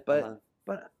 Sharna did it? but Uh-huh.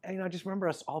 But I just remember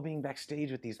us all being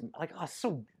backstage with these, like, oh,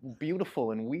 so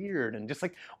beautiful and weird, and just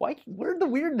like, where'd the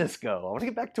weirdness go? I want to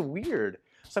get back to weird.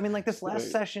 So I mean, like this last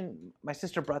session, my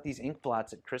sister brought these ink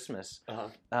blots at Christmas,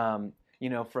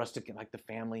 for us to get like the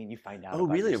family, and you find out. Oh,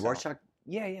 about really? yourself. Rorschach?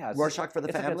 Yeah. Rorschach for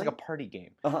the family? It's like a party game.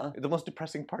 Uh-huh. The most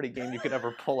depressing party game you could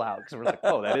ever pull out, because we're like,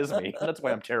 oh, that is me. That's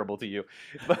why I'm terrible to you.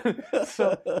 But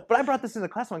I brought this into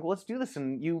class. I'm like, well, let's do this,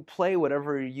 and you play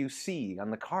whatever you see on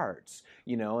the cards,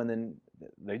 and then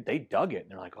they dug it,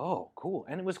 and they're like, oh, cool.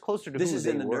 And it was closer to This who is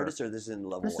they in the were. Nerdist, or this is in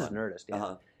level This one? is Nerdist, yeah.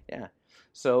 Uh-huh. Yeah.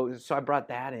 So I brought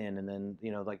that in, and then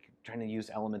like trying to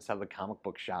use elements out of the comic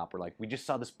book shop, or like, we just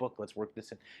saw this book, let's work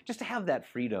this in, just to have that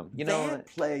freedom. That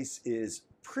place is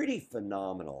pretty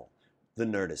phenomenal. The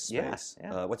Nerdist space.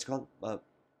 Yeah. What's it called?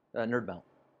 Nerdmount.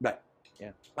 Right.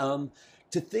 Yeah.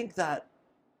 To think that,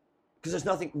 because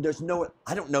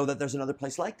I don't know that there's another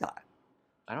place like that.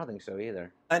 I don't think so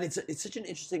either. And it's such an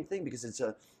interesting thing, because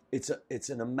it's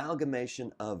an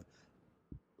amalgamation of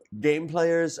game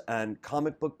players and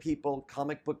comic book people,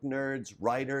 comic book nerds,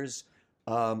 writers,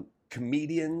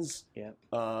 comedians. Yeah.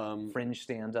 Fringe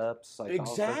stand-ups. Like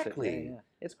exactly. Yeah.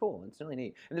 It's cool. It's really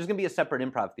neat. And there's going to be a separate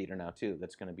improv theater now, too,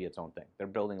 that's going to be its own thing. They're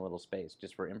building a little space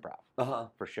just for improv,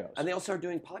 for shows. And they also are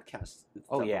doing podcasts.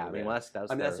 Oh, yeah. I mean, that's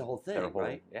that's the whole thing,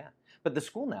 right? Yeah. But the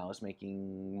school now is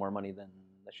making more money than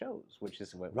the shows, which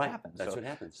is what happens. That's what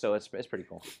happens. So it's pretty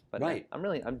cool. But right.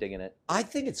 I'm digging it. I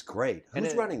think it's great.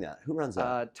 Who's running that? Who runs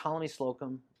that? Ptolemy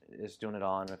Slocum is doing it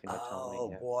all. I don't know if you know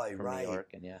Ptolemy. Oh, boy, from right. New York,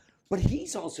 and But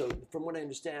he's also, from what I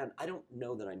understand, I don't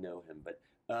know that I know him, but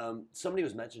somebody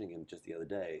was mentioning him just the other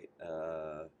day.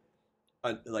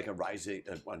 Like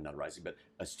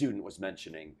a student was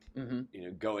mentioning,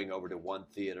 going over to one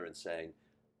theater and saying,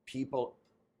 people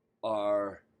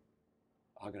are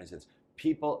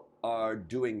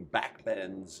doing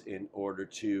backbends in order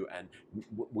to, and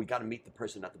we got to meet the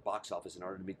person at the box office in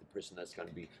order to meet the person that's going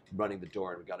to be running the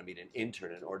door, and we got to meet an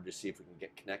intern in order to see if we can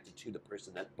get connected to the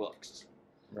person that books.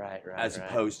 Right. As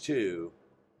opposed to,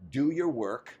 do your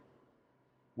work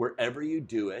wherever you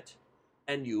do it,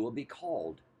 and you will be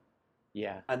called.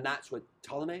 Yeah. And that's what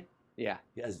Ptolemy? Yeah.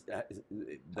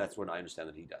 That's what I understand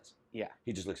that he does. Yeah.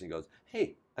 He just looks and goes,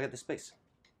 hey, I got this space.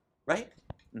 Right?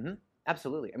 Mm-hmm.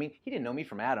 Absolutely. I mean, he didn't know me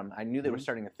from Adam. I knew they were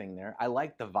starting a thing there. I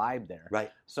liked the vibe there.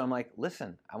 Right. So I'm like,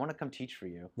 listen, I want to come teach for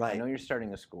you. Right. I know you're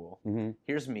starting a school. Mm-hmm.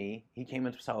 Here's me. He came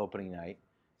and saw opening night.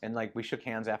 And like, we shook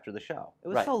hands after the show. It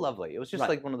was Right. so lovely. It was just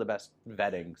like one of the best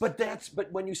vettings.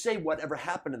 But when you say whatever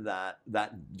happened to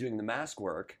that doing the mask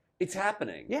work, it's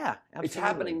happening. Yeah, absolutely. It's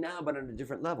happening now, but on a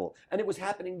different level. And it was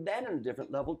happening then on a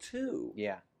different level too.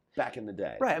 Yeah. Back in the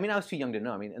day. Right. I mean, I was too young to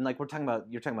know. I mean, and like you're talking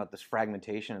about this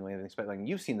fragmentation and everything. Like,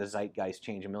 you've seen the zeitgeist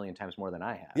change a million times more than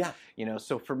I have. Yeah.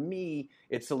 So for me,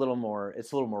 it's a little more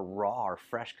raw or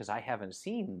fresh, because I haven't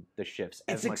seen the shifts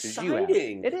as much as you have. It's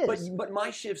exciting. It is. But my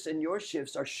shifts and your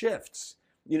shifts are shifts.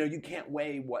 You can't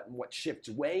weigh what shifts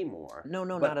weigh more. No,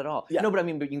 not at all. Yeah. No, but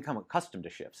you can become accustomed to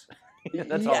shifts.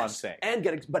 That's all I'm saying.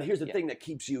 But here's the thing that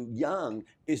keeps you young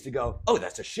is to go, oh,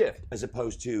 that's a shift, as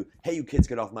opposed to, hey, you kids,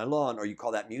 get off my lawn, or you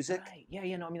call that music. Right. Yeah.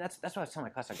 I mean, that's what I was telling my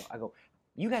class. I go,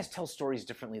 you guys tell stories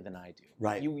differently than I do.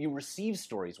 Right. You receive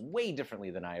stories way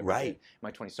differently than I ever did in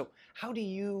my 20s. So how do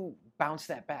you bounce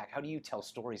that back? How do you tell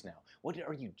stories now? What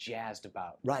are you jazzed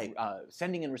about? Right.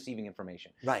 Sending and receiving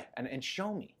information. Right. And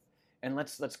show me. And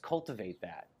let's cultivate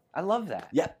that. I love that.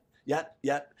 Yep.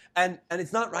 And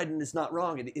it's not right and it's not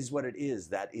wrong. It is what it is.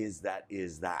 That is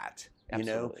that.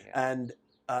 Absolutely, yeah.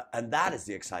 And that is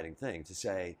the exciting thing, to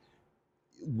say,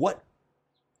 what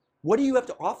do you have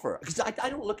to offer? Because I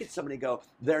don't look at somebody and go,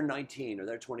 they're 19 or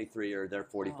they're 23 or they're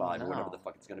 45 or whatever the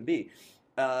fuck it's going to be.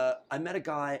 I met a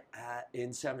guy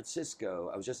in San Francisco.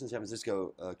 I was just in San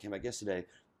Francisco, came back yesterday.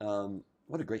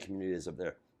 What a great community it is up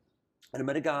there. And I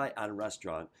met a guy at a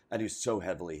restaurant, and he was so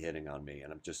heavily hitting on me,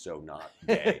 and I'm just so not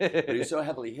gay. But he was so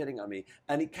heavily hitting on me,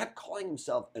 and he kept calling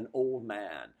himself an old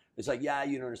man. It's like, yeah,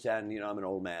 you don't understand, I'm an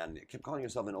old man. He kept calling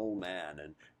himself an old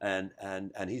man,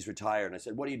 and he's retired. And I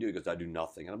said, what do you do? He goes, I do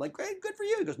nothing. And I'm like, great, good for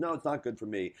you. He goes, no, it's not good for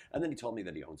me. And then he told me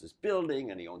that he owns this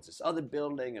building, and he owns this other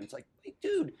building, and it's like, hey,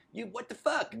 dude, what the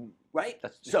fuck, right?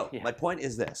 My point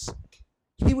is this.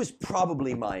 He was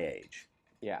probably my age.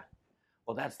 Yeah.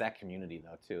 Well, that's that community,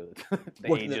 though, too. The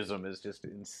ageism is just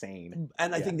insane.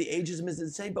 And I think the ageism is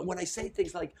insane. But when I say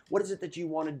things like, what is it that you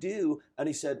want to do? And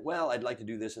he said, well, I'd like to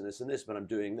do this and this and this, but I'm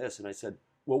doing this. And I said,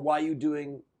 well, why are you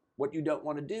doing what you don't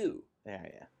want to do?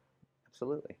 Yeah.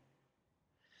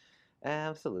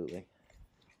 Absolutely.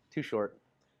 Too short.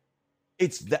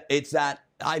 It's that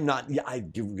I'm not. Yeah, I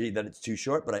do agree that it's too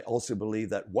short, but I also believe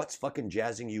that what's fucking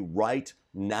jazzing you right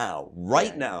now,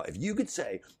 now. If you could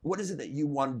say, what is it that you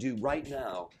want to do right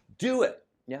now? Do it.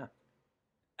 Yeah.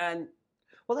 And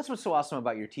well, that's what's so awesome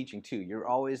about your teaching too. You're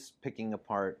always picking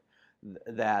apart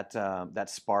that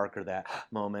spark or that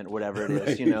moment, whatever it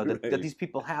is, that these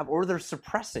people have, or they're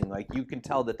suppressing. Like you can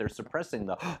tell that they're suppressing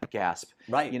the gasp,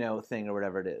 thing or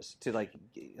whatever it is. To like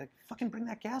fucking bring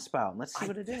that gasp out and let's see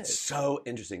what it is. So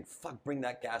interesting. Fuck, bring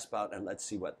that gasp out and let's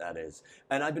see what that is.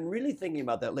 And I've been really thinking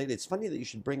about that lately. It's funny that you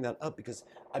should bring that up because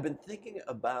I've been thinking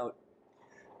about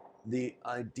the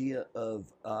idea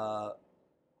of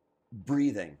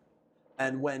breathing.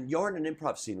 And when you're in an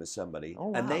improv scene with somebody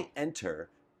and they enter,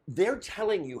 they're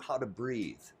telling you how to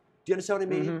breathe. Do you understand what I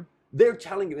mean? Mm-hmm. They're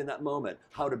telling you in that moment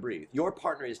how to breathe. Your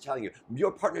partner is telling you,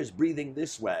 your partner is breathing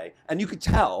this way. And you could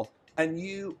tell, and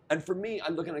for me, I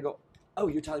look and I go, oh,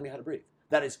 you're telling me how to breathe.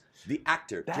 That is the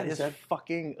actor. That is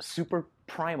fucking super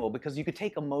primal because you could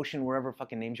take emotion wherever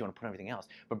fucking names you want to put everything else.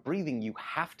 But breathing you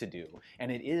have to do.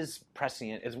 And it is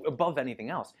prescient, it's above anything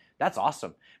else. That's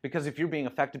awesome. Because if you're being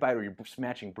affected by it or you're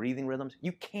matching breathing rhythms,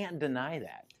 you can't deny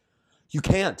that. You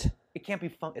can't. It can't be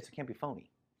it can't be phony.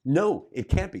 No, it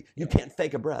can't be. You can't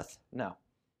fake a breath. No.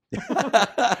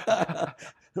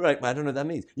 Right, I don't know what that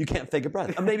means. You can't fake a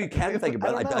breath. Maybe you can fake a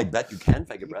breath. I bet you can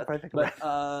fake a breath. But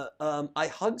I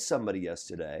hugged somebody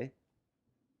yesterday.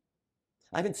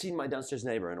 I haven't seen my downstairs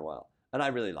neighbor in a while. And I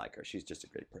really like her. She's just a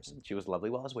great person. She was lovely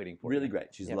while I was waiting for you. Really great.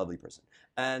 She's a lovely person.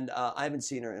 And I haven't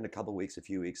seen her in a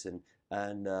few weeks. And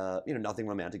nothing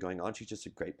romantic going on. She's just a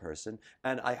great person.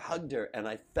 And I hugged her and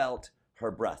I felt her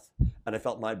breath, and I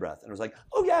felt my breath, and I was like,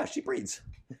 "Oh yeah, she breathes."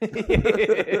 and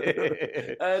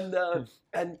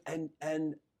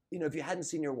if you hadn't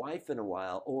seen your wife in a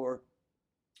while, or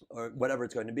whatever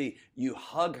it's going to be, you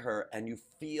hug her and you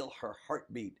feel her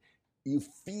heartbeat. You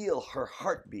feel her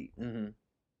heartbeat. Mm-hmm.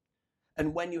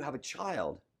 And when you have a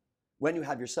child, when you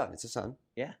have your son, it's a son.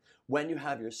 Yeah. When you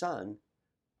have your son,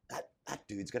 that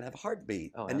dude's gonna have a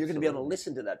heartbeat, and absolutely. You're gonna be able to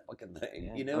listen to that fucking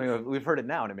thing. Yeah. I mean, we've heard it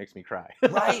now, and it makes me cry.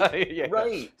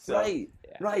 Right,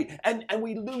 right. And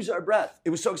we lose our breath. It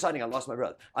was so exciting. I lost my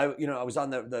breath. I was on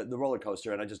the roller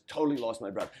coaster, and I just totally lost my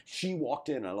breath. She walked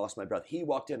in, and I lost my breath. He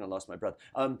walked in, and I lost my breath.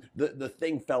 The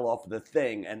thing fell off the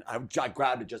thing, and I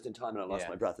grabbed it just in time, and I lost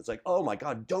my breath. It's like, oh my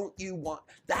God, don't you want?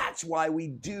 That's why we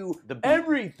do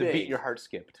everything. The beat your heart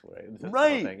skipped.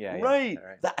 Right. Right.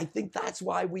 I think that's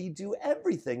why we do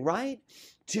everything. Right.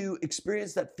 To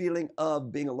experience that feeling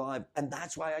of being alive. And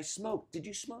that's why I smoke. Did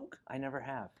you smoke? I never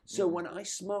have. So when I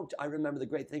smoked, I remember the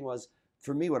great thing was,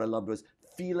 for me, what I loved was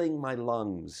feeling my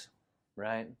lungs.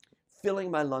 Right.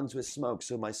 Filling my lungs with smoke.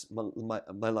 So my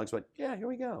lungs went, yeah, here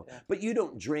we go. Yeah. But you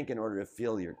don't drink in order to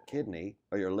fill your kidney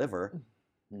or your liver.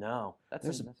 No.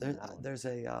 There's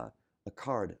a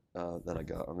card that I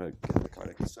got. I'm going to get the card.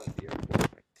 I can start here.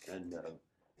 And there are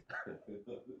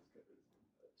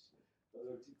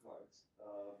two cards.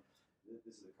 This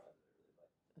is a card that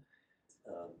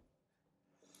I really like.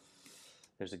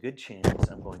 There's a good chance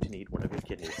I'm going to need one of your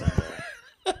kidneys someday.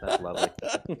 That's lovely.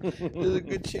 There's a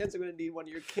good chance I'm going to need one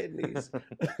of your kidneys.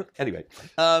 Anyway,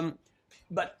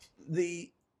 but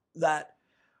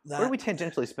where do we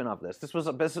tangentially spin off this?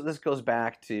 This goes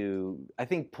back to, I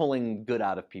think, pulling good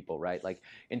out of people, right? Like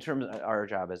in terms of our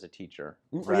job as a teacher,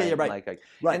 right? Yeah, right. Like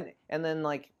right. And then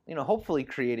hopefully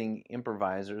creating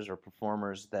improvisers or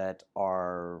performers that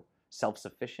are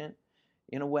self-sufficient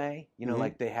in a way, mm-hmm.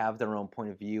 like they have their own point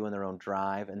of view and their own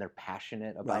drive, and they're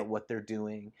passionate about what they're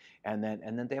doing, and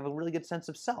then they have a really good sense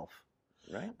of self.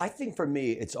 Right. I think for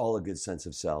me, it's all a good sense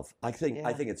of self. I think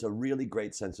it's a really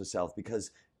great sense of self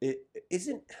because it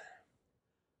isn't.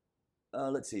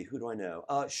 Let's see, who do I know?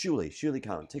 Shuli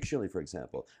Khan. Take Shuli for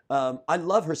example. I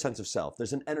love her sense of self.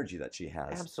 There's an energy that she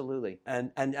has. Absolutely.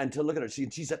 And to look at her,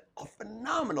 she's a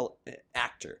phenomenal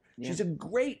actor. Yeah. She's a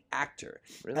great actor.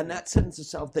 Really? And that sense of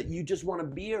self that you just want to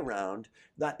be around,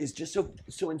 that is just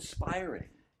so inspiring.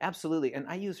 Absolutely. And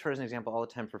I use her as an example all the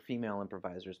time for female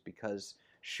improvisers because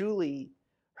Shuli,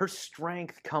 her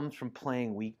strength comes from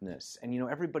playing weakness. And,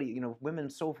 everybody, women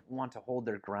so want to hold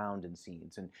their ground in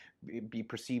scenes and be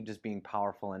perceived as being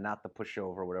powerful and not the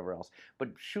pushover or whatever else. But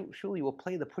Shuli will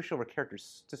play the pushover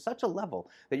characters to such a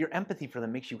level that your empathy for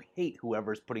them makes you hate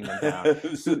whoever's putting them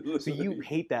down. so you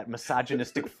hate that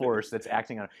misogynistic force that's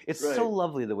acting on her. It's so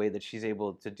lovely the way that she's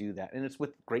able to do that. And it's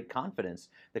with great confidence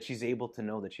that she's able to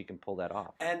know that she can pull that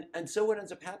off. And so what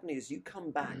ends up happening is you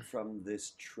come back from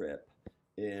this trip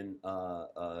in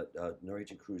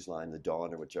Norwegian Cruise Line, the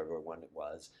Dawn or whichever one it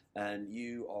was, and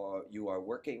you are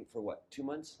working for what, 2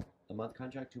 months? A month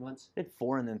contract, 2 months? I did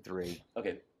 4 and then 3.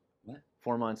 Okay, What?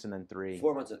 4 months and then 3.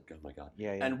 4 months. Oh my God.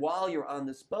 Yeah, yeah. And while you're on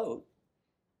this boat,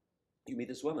 you meet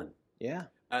this woman. Yeah.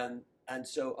 And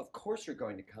so of course you're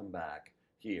going to come back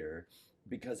here,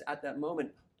 because at that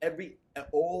moment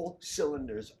all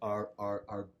cylinders are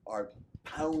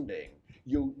pounding.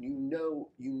 You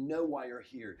know why you're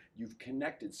here. You've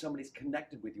connected. Somebody's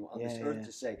connected with you on this earth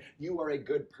to say you are a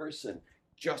good person,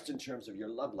 just in terms of your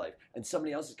love life, and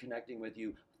somebody else is connecting with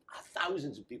you.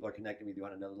 Thousands of people are connecting with you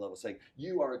on another level, saying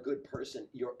you are a good person.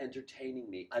 You're entertaining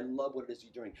me. I love what it is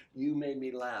you're doing. You made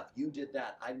me laugh. You did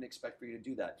that. I didn't expect for you to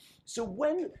do that. So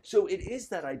it is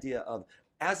that idea of,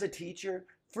 as a teacher,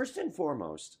 first and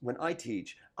foremost, when I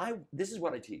teach, this is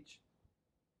what I teach.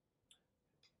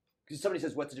 Because somebody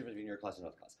says, what's the difference between your class and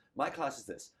another class? My class is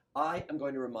this. I am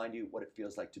going to remind you what it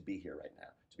feels like to be here right now,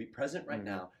 to be present right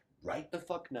now, right the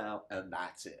fuck now, and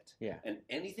that's it. Yeah. And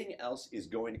anything else is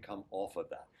going to come off of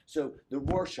that. So the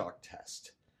Rorschach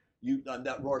test,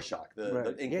 that Rorschach,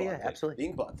 the ink blot thing, absolutely. the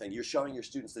ink blot thing, you're showing your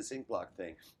students this ink blot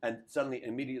thing, and suddenly,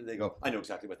 immediately they go, I know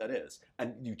exactly what that is.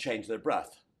 And you change their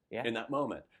breath. Yeah. In that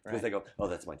moment, because they go, oh,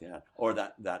 that's my dad, or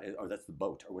that's the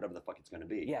boat, or whatever the fuck it's going to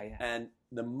be. Yeah, yeah. And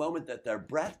the moment that their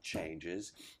breath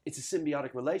changes, it's a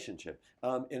symbiotic relationship,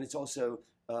 and it's also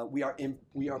we are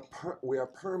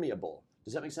permeable.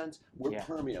 Does that make sense? We're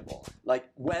permeable.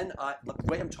 Like the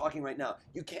way I'm talking right now,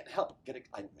 you can't help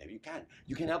maybe you can.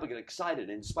 You can't help but get excited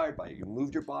and inspired by it. You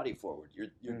moved your body forward.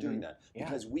 You're doing that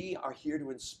because we are here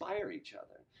to inspire each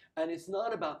other, and it's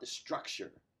not about the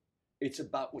structure. It's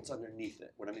about what's underneath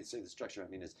it. When I mean say the structure, I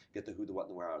mean is get the who, the what,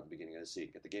 and the where out at the beginning of the scene.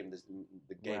 Get the game of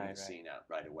the scene out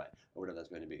right away, or whatever that's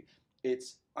going to be.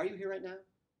 It's, are you here right now?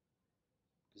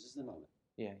 This is the moment.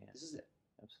 Yeah, yeah. This is it.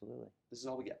 Absolutely. This is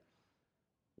all we get.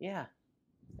 Yeah,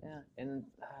 yeah. And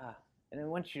then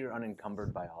once you're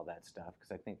unencumbered by all that stuff,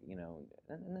 because I think, and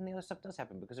then the other stuff does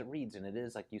happen because it reads, and it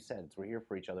is, like you said, we're here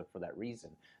for each other for that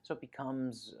reason. So it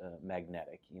becomes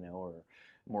magnetic, or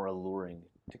more alluring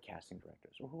to casting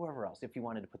directors or whoever else, if you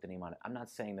wanted to put the name on it. I'm not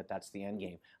saying that that's the end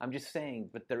game. I'm just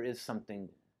saying, but there is something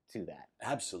to that.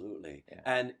 Absolutely.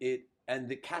 Yeah. And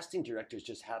the casting directors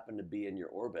just happen to be in your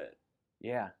orbit.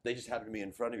 Yeah. They just happen to be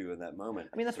in front of you in that moment.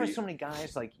 I mean, that's why so many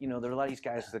guys, like, there are a lot of these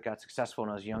guys that got successful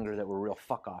when I was younger that were real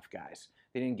fuck-off guys.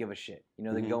 They didn't give a shit.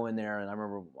 They go in there, and I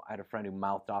remember I had a friend who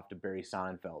mouthed off to Barry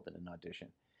Sonnenfeld in an audition.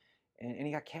 And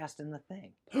he got cast in the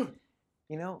thing.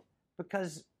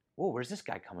 Because, whoa, where's this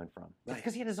guy coming from? Right.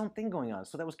 Because he had his own thing going on.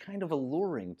 So that was kind of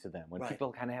alluring to them when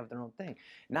people kind of have their own thing.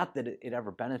 Not that it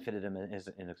ever benefited him as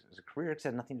a career, because it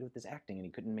had nothing to do with his acting, and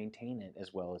he couldn't maintain it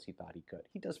as well as he thought he could.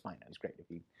 He does fine. It's great if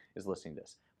he is listening to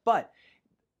this. But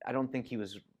I don't think he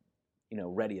was,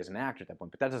 ready as an actor at that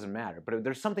point. But that doesn't matter. But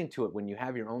there's something to it when you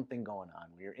have your own thing going on,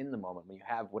 when you're in the moment, when you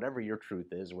have whatever your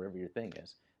truth is, whatever your thing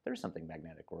is. There's something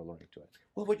magnetic or alluring to it.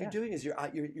 Well, what you're doing is you're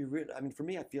really, I mean, for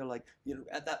me, I feel like,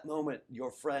 at that moment,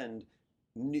 your friend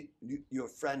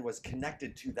was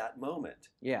connected to that moment.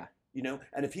 Yeah.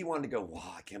 And if he wanted to go,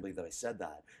 wow, I can't believe that I said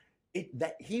that.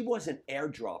 That he wasn't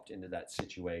airdropped into that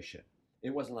situation.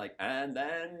 It wasn't like, and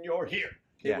then you're here.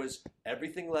 It was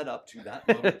everything led up to that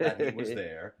moment that he was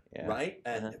there, right?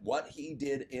 And what he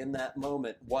did in that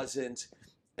moment wasn't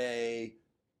a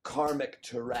karmic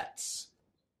Tourette's.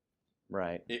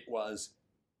 Right. It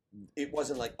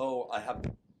wasn't like, oh,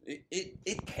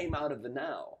 it came out of the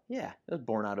now. Yeah. It was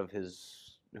born out of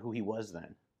who he was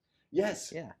then.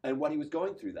 Yes. Yeah. And what he was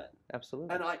going through then.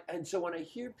 Absolutely. And so when I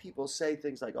hear people say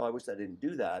things like, oh, I wish I didn't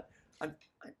do that,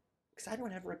 because I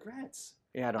don't have regrets.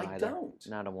 Yeah, I don't either. I don't.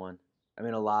 Not a one. I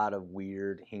mean, a lot of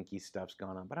weird, hinky stuff's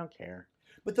going on, but I don't care.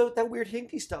 But that weird,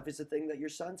 hinky stuff is the thing that your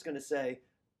son's going to say,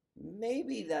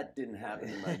 maybe that didn't happen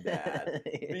to my dad.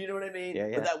 You know what I mean? Yeah,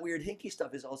 yeah. But that weird, hinky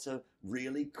stuff is also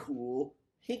really cool,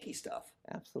 hinky stuff.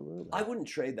 Absolutely. I wouldn't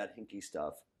trade that hinky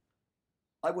stuff.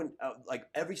 I wouldn't, like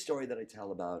every story that I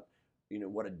tell about,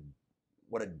 what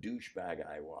a douchebag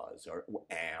I was, or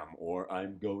am, or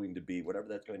I'm going to be, whatever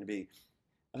that's going to be.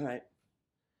 All right.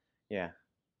 Yeah,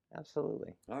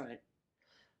 absolutely. All right.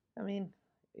 I mean,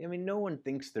 no one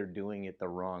thinks they're doing it the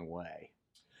wrong way.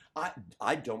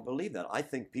 I don't believe that. I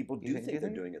think people do think they're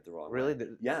doing it the wrong way. Really?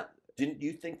 Yeah. Didn't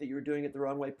you think that you were doing it the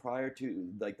wrong way prior to,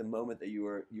 like, the moment that you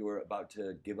were about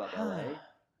to give up LA?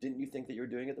 Didn't you think that you were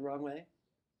doing it the wrong way?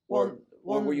 Or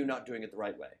were you not doing it the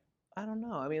right way? I don't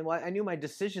know. I mean, I knew my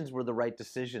decisions were the right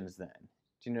decisions then.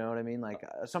 Do you know what I mean? Like,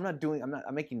 so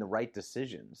I'm making the right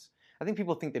decisions. I think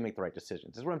people think they make the right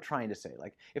decisions. That's what I'm trying to say.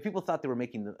 Like, if people thought they were I'm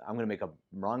going to make a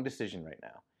wrong decision right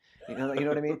now, You know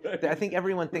what I mean? Right. I think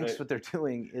everyone thinks Right. what they're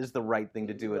doing is the right thing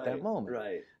to do at that Right, moment.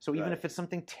 Right. So even right. if it's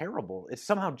something terrible, it's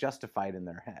somehow justified in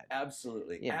their head.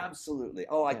 Absolutely. Yeah. Absolutely.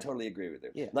 Oh, I Yeah. totally agree with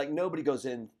you. Yeah. Like nobody goes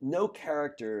in, no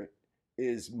character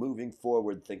is moving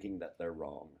forward thinking that they're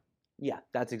wrong. Yeah,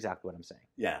 that's exactly what I'm saying.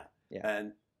 Yeah. Yeah.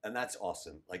 And that's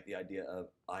awesome. Like the idea of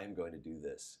I am going to do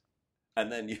this. And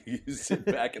then you sit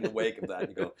back in the wake of that and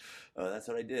you go, oh, that's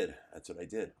what I did. That's what I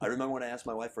did. I remember when I asked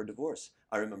my wife for a divorce.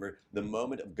 I remember the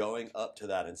moment of going up to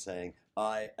that and saying,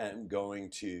 I am going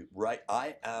to,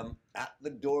 I am at the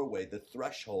doorway, the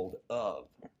threshold of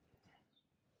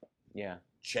Yeah.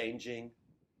 changing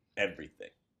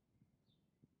everything.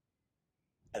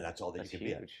 And that's all that That's you could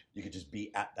be at. huge. You could just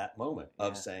be at that moment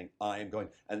of Yeah. saying, I am going,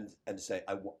 and to say,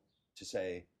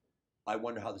 I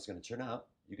wonder how this is going to turn out.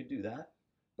 You can do that,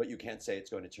 but you can't say it's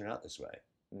going to turn out this way.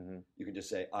 Mm-hmm. You can just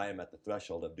say, I am at the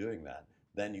threshold of doing that.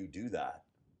 Then you do that.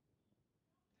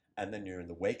 And then you're in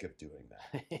the wake of doing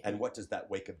that. And what does that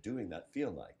wake of doing that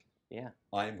feel like? Yeah.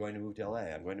 I am going to move to LA.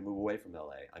 I'm going to move away from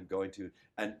LA. I'm going to,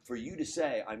 and for you to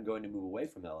say, I'm going to move away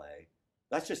from LA,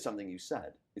 that's just something you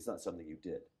said. It's not something you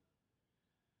did.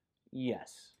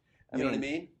 Yes. You know what I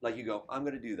mean? Like you go, I'm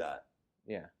going to do that.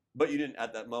 Yeah. But you didn't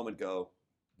at that moment go,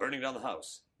 burning down the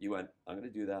house. You went, I'm going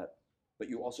to do that. But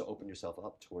you also opened yourself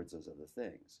up towards those other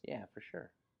things. Yeah, for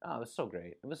sure. Oh, it was so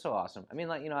great. It was so awesome. I mean,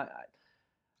 like,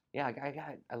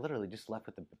 I literally just left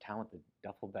with the talent, the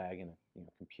duffel bag, and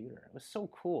a computer. It was so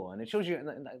cool, and it shows you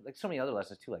like so many other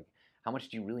lessons too. Like, how much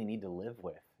do you really need to live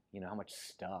with? How much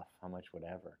stuff, how much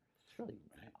whatever. It's really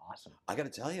awesome. I got to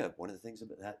tell you, one of the things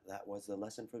about that was the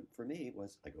lesson for me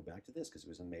was I go back to this because it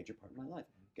was a major part of my life,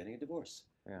 getting a divorce,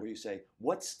 Yeah. where you say,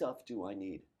 what stuff do I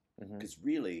need? Mm-hmm. Because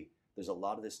really, there's a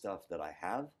lot of this stuff that I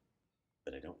have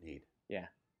that I don't need. Yeah.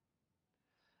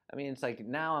 I mean, it's like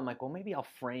now I'm like, well, maybe I'll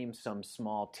frame some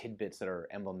small tidbits that are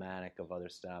emblematic of other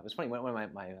stuff. It's funny when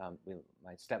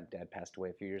my stepdad passed away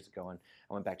a few years ago, and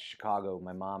I went back to Chicago.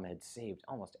 My mom had saved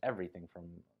almost everything from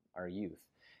our youth,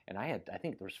 and I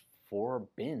think there was 4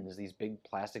 bins, these big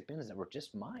plastic bins that were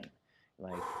just mine.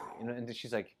 Like, and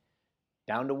she's like,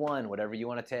 down to 1, whatever you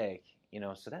want to take.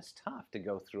 So that's tough to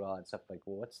go through all that stuff. Like,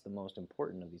 well, what's the most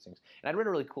important of these things? And I read a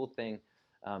really cool thing.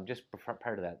 Just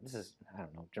prior to that, this is, I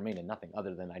don't know, germane to nothing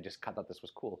other than I just thought this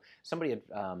was cool. Somebody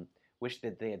had wished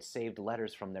that they had saved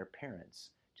letters from their parents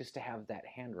just to have that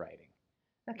handwriting.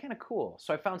 That's kind of cool.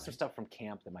 So I found some stuff from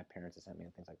camp that my parents had sent me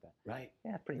and things like that. Right.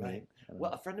 Yeah, pretty Right. neat.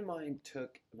 Well, a friend of mine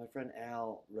my friend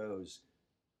Al Rose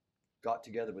got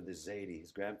together with his Zadie,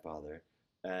 his grandfather,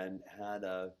 and had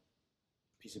a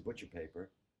piece of butcher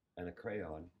paper and a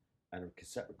crayon and a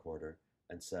cassette recorder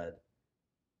and said,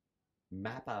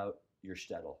 map out your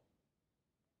shtetl.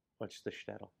 What's the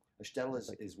shtetl? A shtetl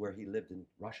is where he lived in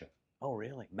Russia. Oh,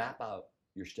 really? Map out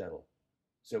your shtetl.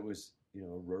 So it was, a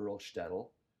rural shtetl.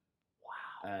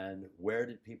 Wow. And where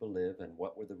did people live and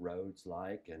what were the roads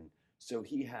like? And so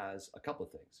he has a couple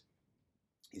of things.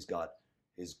 He's got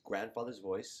his grandfather's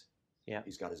voice. Yeah.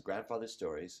 He's got his grandfather's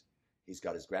stories. He's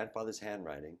got his grandfather's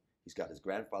handwriting. He's got his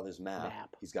grandfather's map.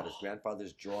 He's got his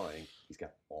grandfather's drawing. He's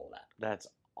got all that. That's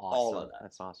awesome. All of that.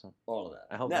 That's awesome. All of that.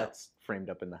 I hope Now, that's framed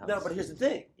up in the house. No, but here's the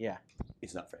thing. Yeah.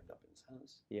 It's not framed up in his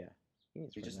house. Yeah. He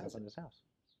needs to He just frame has that up it. in his house.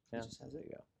 He Yeah. just has There it.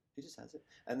 you go. He just has it.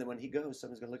 And then when he goes,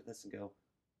 someone's going to look at this and go,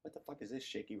 what the fuck is this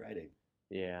shaky writing?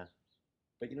 Yeah.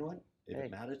 But you know what? If Hey.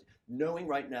 it matters, knowing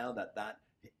right now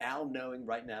Al knowing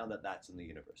right now that that's in the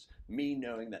universe, me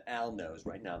knowing that Al knows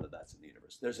right now that that's in the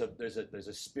universe. There's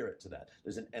a spirit to that.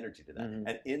 There's an energy to that, Mhm.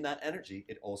 and in that energy,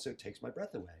 it also takes my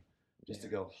breath away. Just to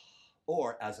Yeah. go,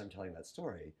 or as I'm telling that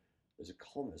story, there's a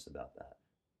calmness about that.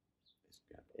 His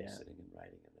grandpa was Yeah. sitting and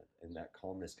writing, and in that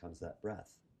calmness comes that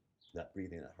breath, that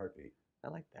breathing, that heartbeat. I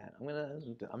like that.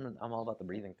 I'm all about the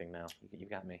breathing thing now. You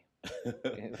got me.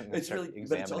 It's start really, but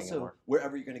it's examining it also more.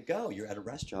 wherever you're going to go. You're at a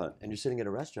restaurant, and you're sitting at a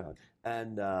restaurant,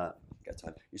 and got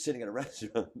time. You're sitting at a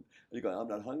restaurant, and you're going, "I'm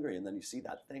not hungry," and then you see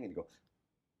that thing, and you go,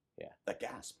 Yeah. that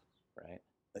gasp, Right.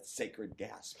 that sacred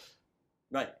gasp,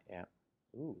 right? Yeah.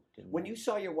 Ooh. When you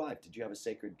saw your wife, did you have a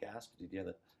sacred gasp? Did you have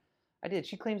a? I did.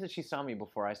 She claims that she saw me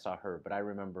before I saw her, but I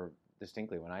remember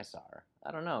distinctly when I saw her.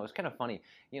 I don't know. It was kind of funny.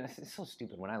 It's so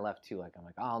stupid. When I left too, like I'm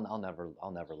like, oh, I'll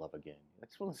never love again.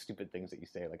 That's one of the stupid things that you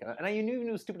say. Like, and you knew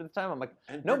it was stupid at the time. I'm like,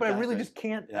 And no, but I that's really right. just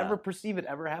can't Yeah. ever perceive it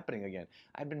ever happening again.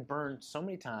 I'd been burned so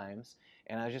many times,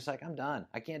 and I was just like, I'm done.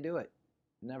 I can't do it.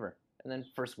 Never. And then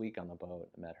first week on the boat,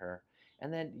 I met her.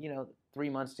 And then, 3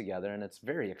 months together, and it's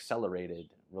very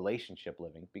accelerated relationship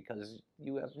living because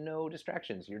you have no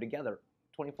distractions. You're together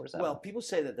 24/7. Well, people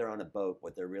say that they're on a boat,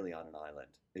 but they're really on an island.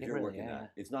 If Yeah, you're really, working yeah.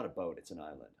 that, it's not a boat; it's an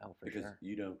island. Oh, for because sure.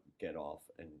 you don't get off,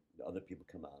 and the other people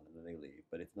come on and then they leave.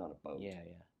 But it's not a boat. Yeah.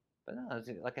 But no,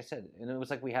 like I said, and it was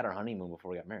like we had our honeymoon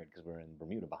before we got married because we were in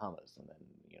Bermuda, Bahamas, and then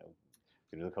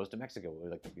to the coast of Mexico. We're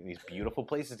like in these beautiful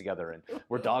places together, and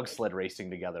we're dog sled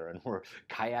racing together, and we're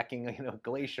kayaking,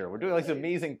 glacier. We're doing like these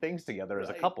amazing things together as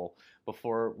a couple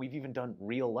before we've even done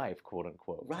real life, quote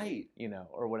unquote. Right.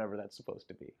 Or whatever that's supposed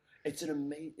to be. It's an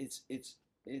amazing.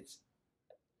 It's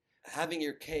having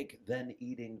your cake, then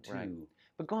eating too. Right.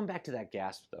 But going back to that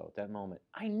gasp though, that moment,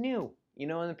 I knew. And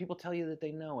then people tell you that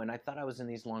they know, and I thought I was in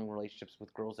these long relationships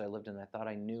with girls I lived in. I thought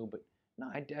I knew, but no,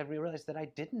 I realized that I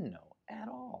didn't know at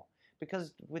all.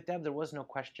 Because with Deb, there was no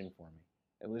question for me.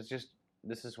 It was just,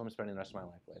 this is who I'm spending the rest of my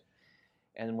life with.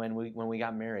 And when we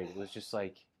got married, it was just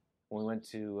like, when we went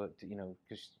to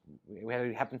because we had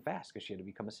it happen fast because she had to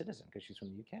become a citizen because she's from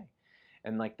the UK.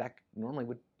 And like that normally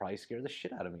would probably scare the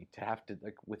shit out of me to have to,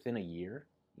 like within a year,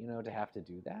 to have to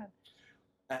do that.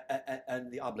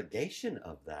 And the obligation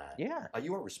of that. Yeah.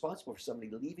 You are responsible for somebody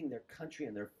leaving their country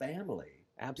and their family.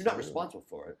 Absolutely. You're not responsible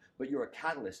for it, but you're a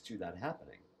catalyst to that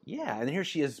happening. Yeah, and here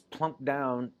she is plunked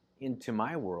down into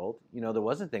my world. There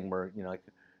was a thing where like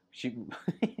she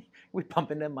we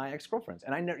bump into my ex-girlfriends,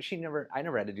 and I never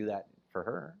had to do that for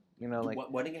her. Like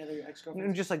wedding at your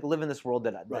ex-girlfriend. Just like live in this world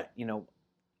that right.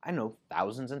 I know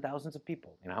thousands and thousands of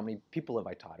people. How many people have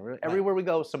I taught? Everywhere we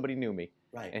go, somebody knew me.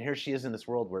 Right. And here she is in this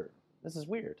world where this is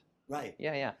weird. Right.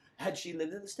 Yeah. Had she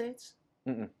lived in the States?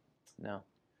 No.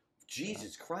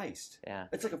 Jesus Christ. Yeah.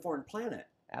 It's like a foreign planet.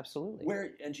 Absolutely.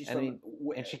 And she's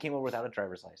and she came over without a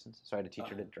driver's license, so I had to teach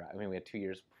her to drive. We had 2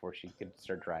 years before she could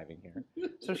start driving here,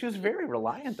 so she was very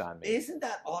reliant on me. Isn't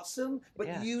that awesome?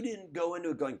 But you didn't go into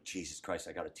it going, Jesus Christ,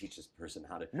 I got to teach this person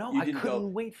how to. No, I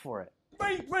couldn't wait for it.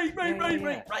 Right.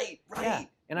 Yeah.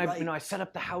 And I set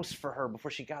up the house for her before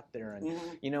she got there, and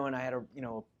and I had a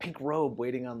a pink robe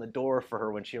waiting on the door for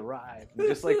her when she arrived. And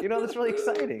just like that's really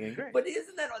exciting and great. But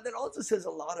isn't that also says a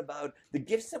lot about the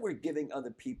gifts that we're giving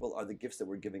other people are the gifts that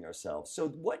we're giving ourselves. So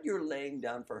what you're laying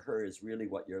down for her is really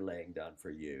what you're laying down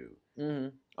for you.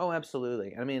 Mm-hmm. Oh,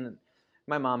 absolutely. I mean,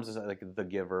 my mom's like the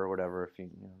giver or whatever, if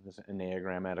there's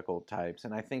Enneagrammatical types,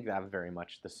 and I think that's very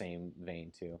much the same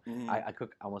vein too. Mm-hmm. I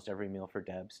cook almost every meal for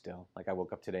Deb still. Like I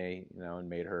woke up today, and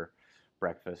made her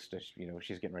breakfast.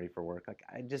 She's getting ready for work. Like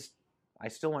I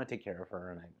still want to take care of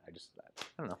her, and I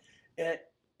don't know.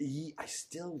 I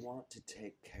still want to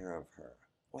take care of her.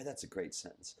 Boy, that's a great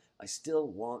sentence. I still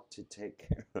want to take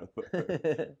care of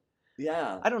her.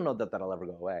 Yeah. I don't know that that'll ever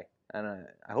go away. And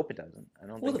I hope it doesn't. I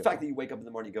don't. Well, the fact that you wake up in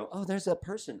the morning and go, "Oh, there's that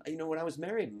person." When I was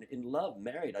married, in love,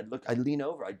 I'd lean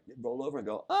over, I'd roll over and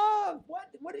go, "Oh,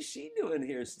 what is she doing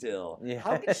here still? Yeah.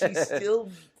 How can she still?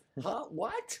 Huh?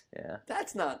 What? Yeah.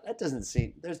 That doesn't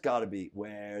seem. There's got to be.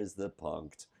 Where's the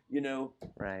punked?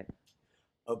 Right.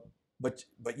 But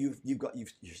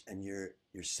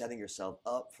you're setting yourself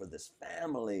up for this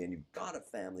family, and you've got a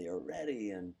family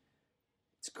already, and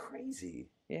it's crazy.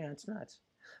 Yeah, it's nuts.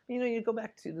 You go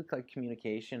back to the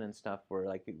communication and stuff where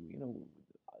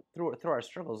through our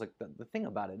struggles, like the thing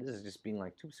about it is just being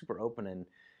like super open and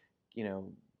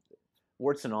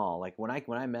warts and all. Like when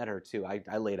I met her too,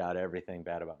 I laid out everything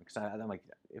bad about me because I'm like,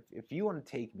 if you want to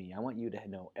take me, I want you to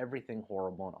know everything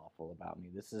horrible and awful about me.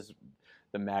 This is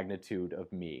the magnitude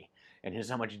of me, and here's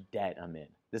how much debt I'm in.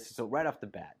 This is so right off the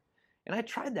bat. And I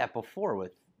tried that before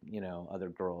with other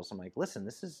girls. I'm like, listen,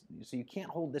 this is so you can't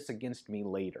hold this against me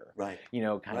later, right?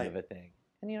 Kind of a thing.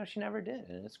 And she never did,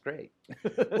 and it's great.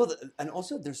 Well, and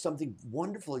also there's something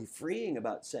wonderfully freeing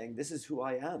about saying this is who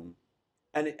I am,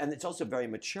 and it's also very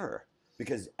mature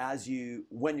because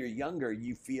when you're younger,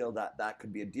 you feel that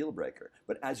could be a deal breaker,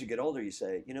 but as you get older, you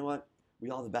say, you know what,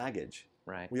 we all have the baggage,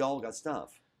 right? We all got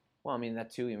stuff. Well, I mean, that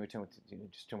too, we're talking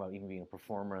about even being a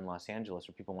performer in Los Angeles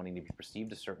or people wanting to be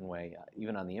perceived a certain way,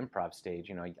 even on the improv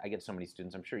stage. I get so many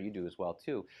students, I'm sure you do as well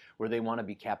too, where they want to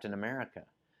be Captain America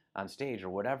on stage or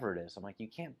whatever it is. I'm like, you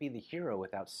can't be the hero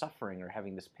without suffering or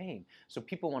having this pain. So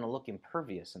people want to look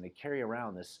impervious and they carry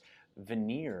around this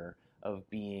veneer of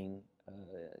being,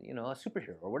 a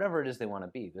superhero or whatever it is they want to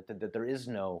be, that there is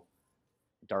no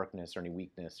darkness or any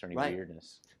weakness or any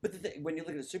weirdness. But when you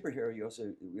look at a superhero,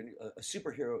 a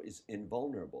superhero is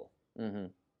invulnerable. Mm-hmm.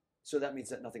 So that means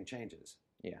that nothing changes.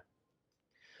 Yeah.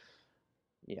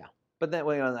 But that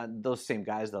way, those same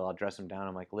guys, I'll dress them down.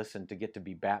 I'm like, listen, to get to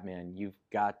be Batman, you've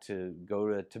got to go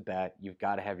to Tibet. You've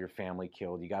got to have your family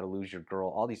killed. You got to lose your girl.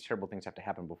 All these terrible things have to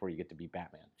happen before you get to be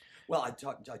Batman. Well, I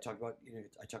talk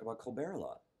about Colbert a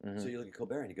lot. Mm-hmm. So you look at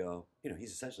Colbert and you go,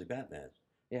 he's essentially Batman.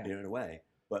 Yeah. In a way.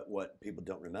 But what people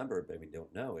don't remember, maybe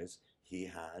don't know, is he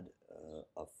had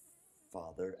a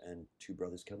father and two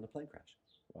brothers killed in a plane crash.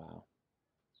 Wow.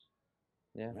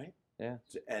 Yeah. Right? Yeah.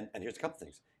 And here's a couple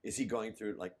things. Is he going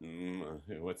through like,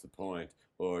 what's the point?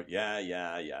 Or yeah,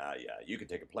 you can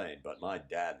take a plane, but my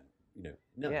dad, no.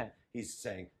 Yeah. He's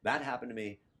saying that happened to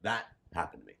me. That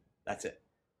happened to me. That's it.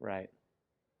 Right.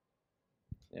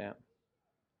 Yeah.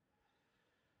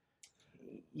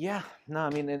 Yeah. No, I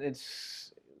mean,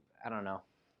 it's, I don't know.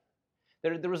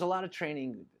 There was a lot of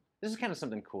training. This is kind of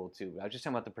something cool, too. I was just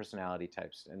talking about the personality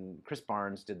types. And Chris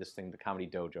Barnes did this thing, the Comedy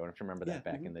Dojo. I don't know if you remember that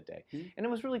back in the day. Mm-hmm. And it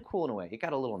was really cool in a way. It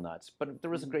got a little nuts. But there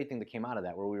was a great thing that came out of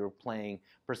that where we were playing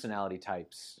personality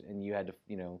types. And you had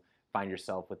to, find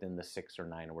yourself within the 6 or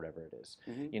 9 or whatever it is.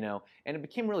 Mm-hmm. And it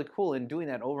became really cool in doing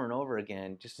that over and over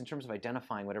again, just in terms of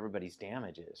identifying what everybody's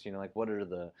damage is. Like what are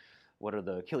the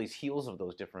Achilles heels of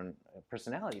those different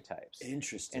personality types.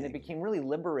 Interesting. And it became really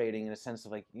liberating in a sense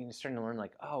of like, starting to learn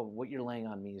like, oh, what you're laying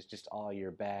on me is just all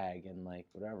your bag and like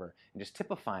whatever. And just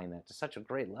typifying that to such a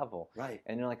great level. Right.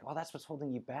 And you're like, oh, that's what's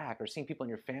holding you back. Or seeing people in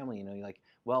your family, you're like,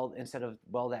 well, instead of,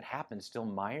 well, that happened, still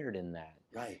mired in that.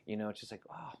 Right. It's just like,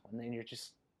 oh, and then you're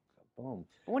just, boom.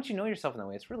 But once you know yourself in that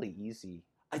way, it's really easy.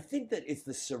 I think that it's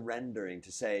the surrendering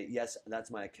to say, yes, that's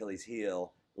my Achilles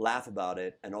heel. Laugh about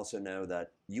it, and also know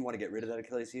that you want to get rid of that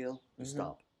Achilles heel.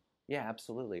 Stop. Yeah,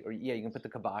 absolutely. Or you can put the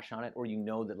kibosh on it, or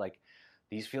that like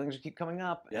these feelings keep coming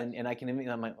up, and I can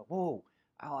I'm like, whoa,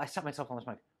 I stop myself on this.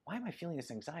 I'm like, why am I feeling this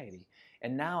anxiety?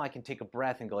 And now I can take a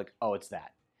breath and go like, oh, it's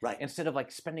that. Right. Instead of like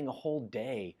spending a whole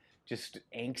day just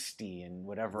angsty and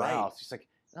whatever else, just like,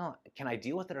 no, can I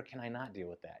deal with it or can I not deal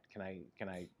with that? Can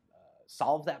I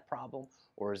solve that problem,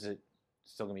 or is it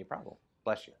still gonna be a problem?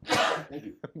 Bless you. Thank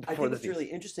you. I think what's really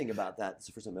interesting about that, it's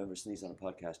the first time I've ever sneezed on a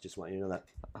podcast, just want you to know that.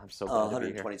 I'm so glad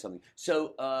 120 something.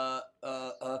 So,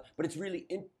 but it's really,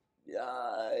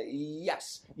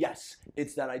 yes.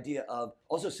 It's that idea of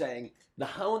also saying the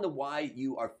how and the why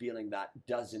you are feeling that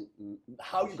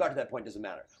how you got to that point doesn't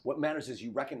matter. What matters is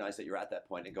you recognize that you're at that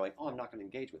point and going, oh, I'm not going to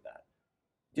engage with that.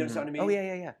 Do you understand what I mean? Oh,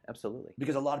 yeah, absolutely.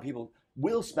 Because a lot of people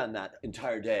will spend that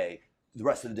entire day, the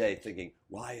rest of the day, thinking,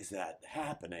 why is that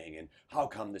happening? And how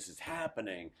come this is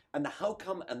happening? And the how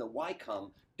come and the why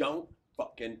come don't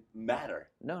fucking matter.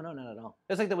 No, not at all.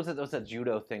 It's like there was that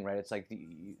judo thing, right? It's like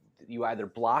you either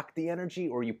block the energy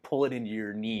or you pull it into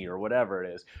your knee or whatever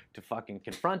it is to fucking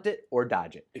confront it or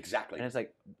dodge it. Exactly. And it's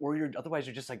like, otherwise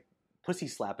you're just like pussy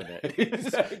slapping it.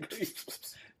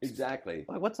 Exactly.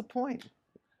 Like, what's the point?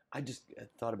 I just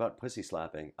thought about pussy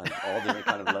slapping on all different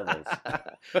kind of levels.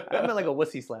 I meant like a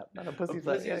wussy slap, not a pussy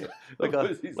slap. I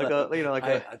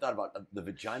thought about the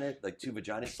vagina, like two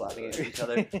vaginas slapping each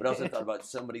other, but I also thought about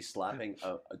somebody slapping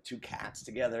two cats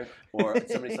together, or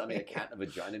somebody slapping a cat and a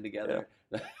vagina together.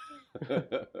 Yeah. I'm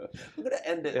gonna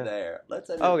end it there. Let's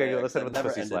end it there. Okay, let's end with the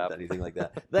pussy slap. Anything like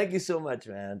that. Thank you so much,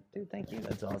 man. Dude, thank you.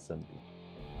 That's awesome.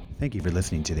 Thank you for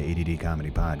listening to the ADD Comedy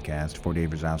Podcast. For Dave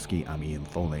Rosowski, I'm Ian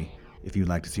Foley. If you'd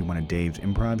like to see one of Dave's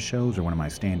improv shows or one of my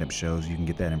stand-up shows, you can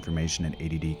get that information at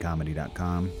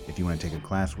addcomedy.com. If you want to take a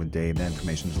class with Dave, that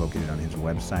information is located on his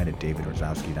website at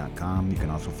davidrozowski.com. You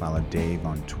can also follow Dave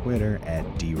on Twitter at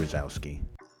drozowski.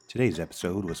 Today's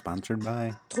episode was sponsored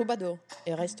by Troubadour,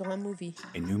 a restaurant movie.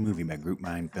 A new movie by Group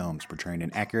Mind Films, portraying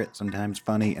an accurate, sometimes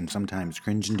funny, and sometimes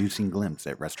cringe-inducing glimpse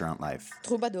at restaurant life.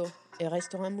 Troubadour, a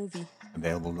restaurant movie.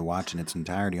 Available to watch in its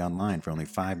entirety online for only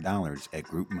 $5 at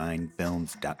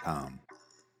groupmindfilms.com.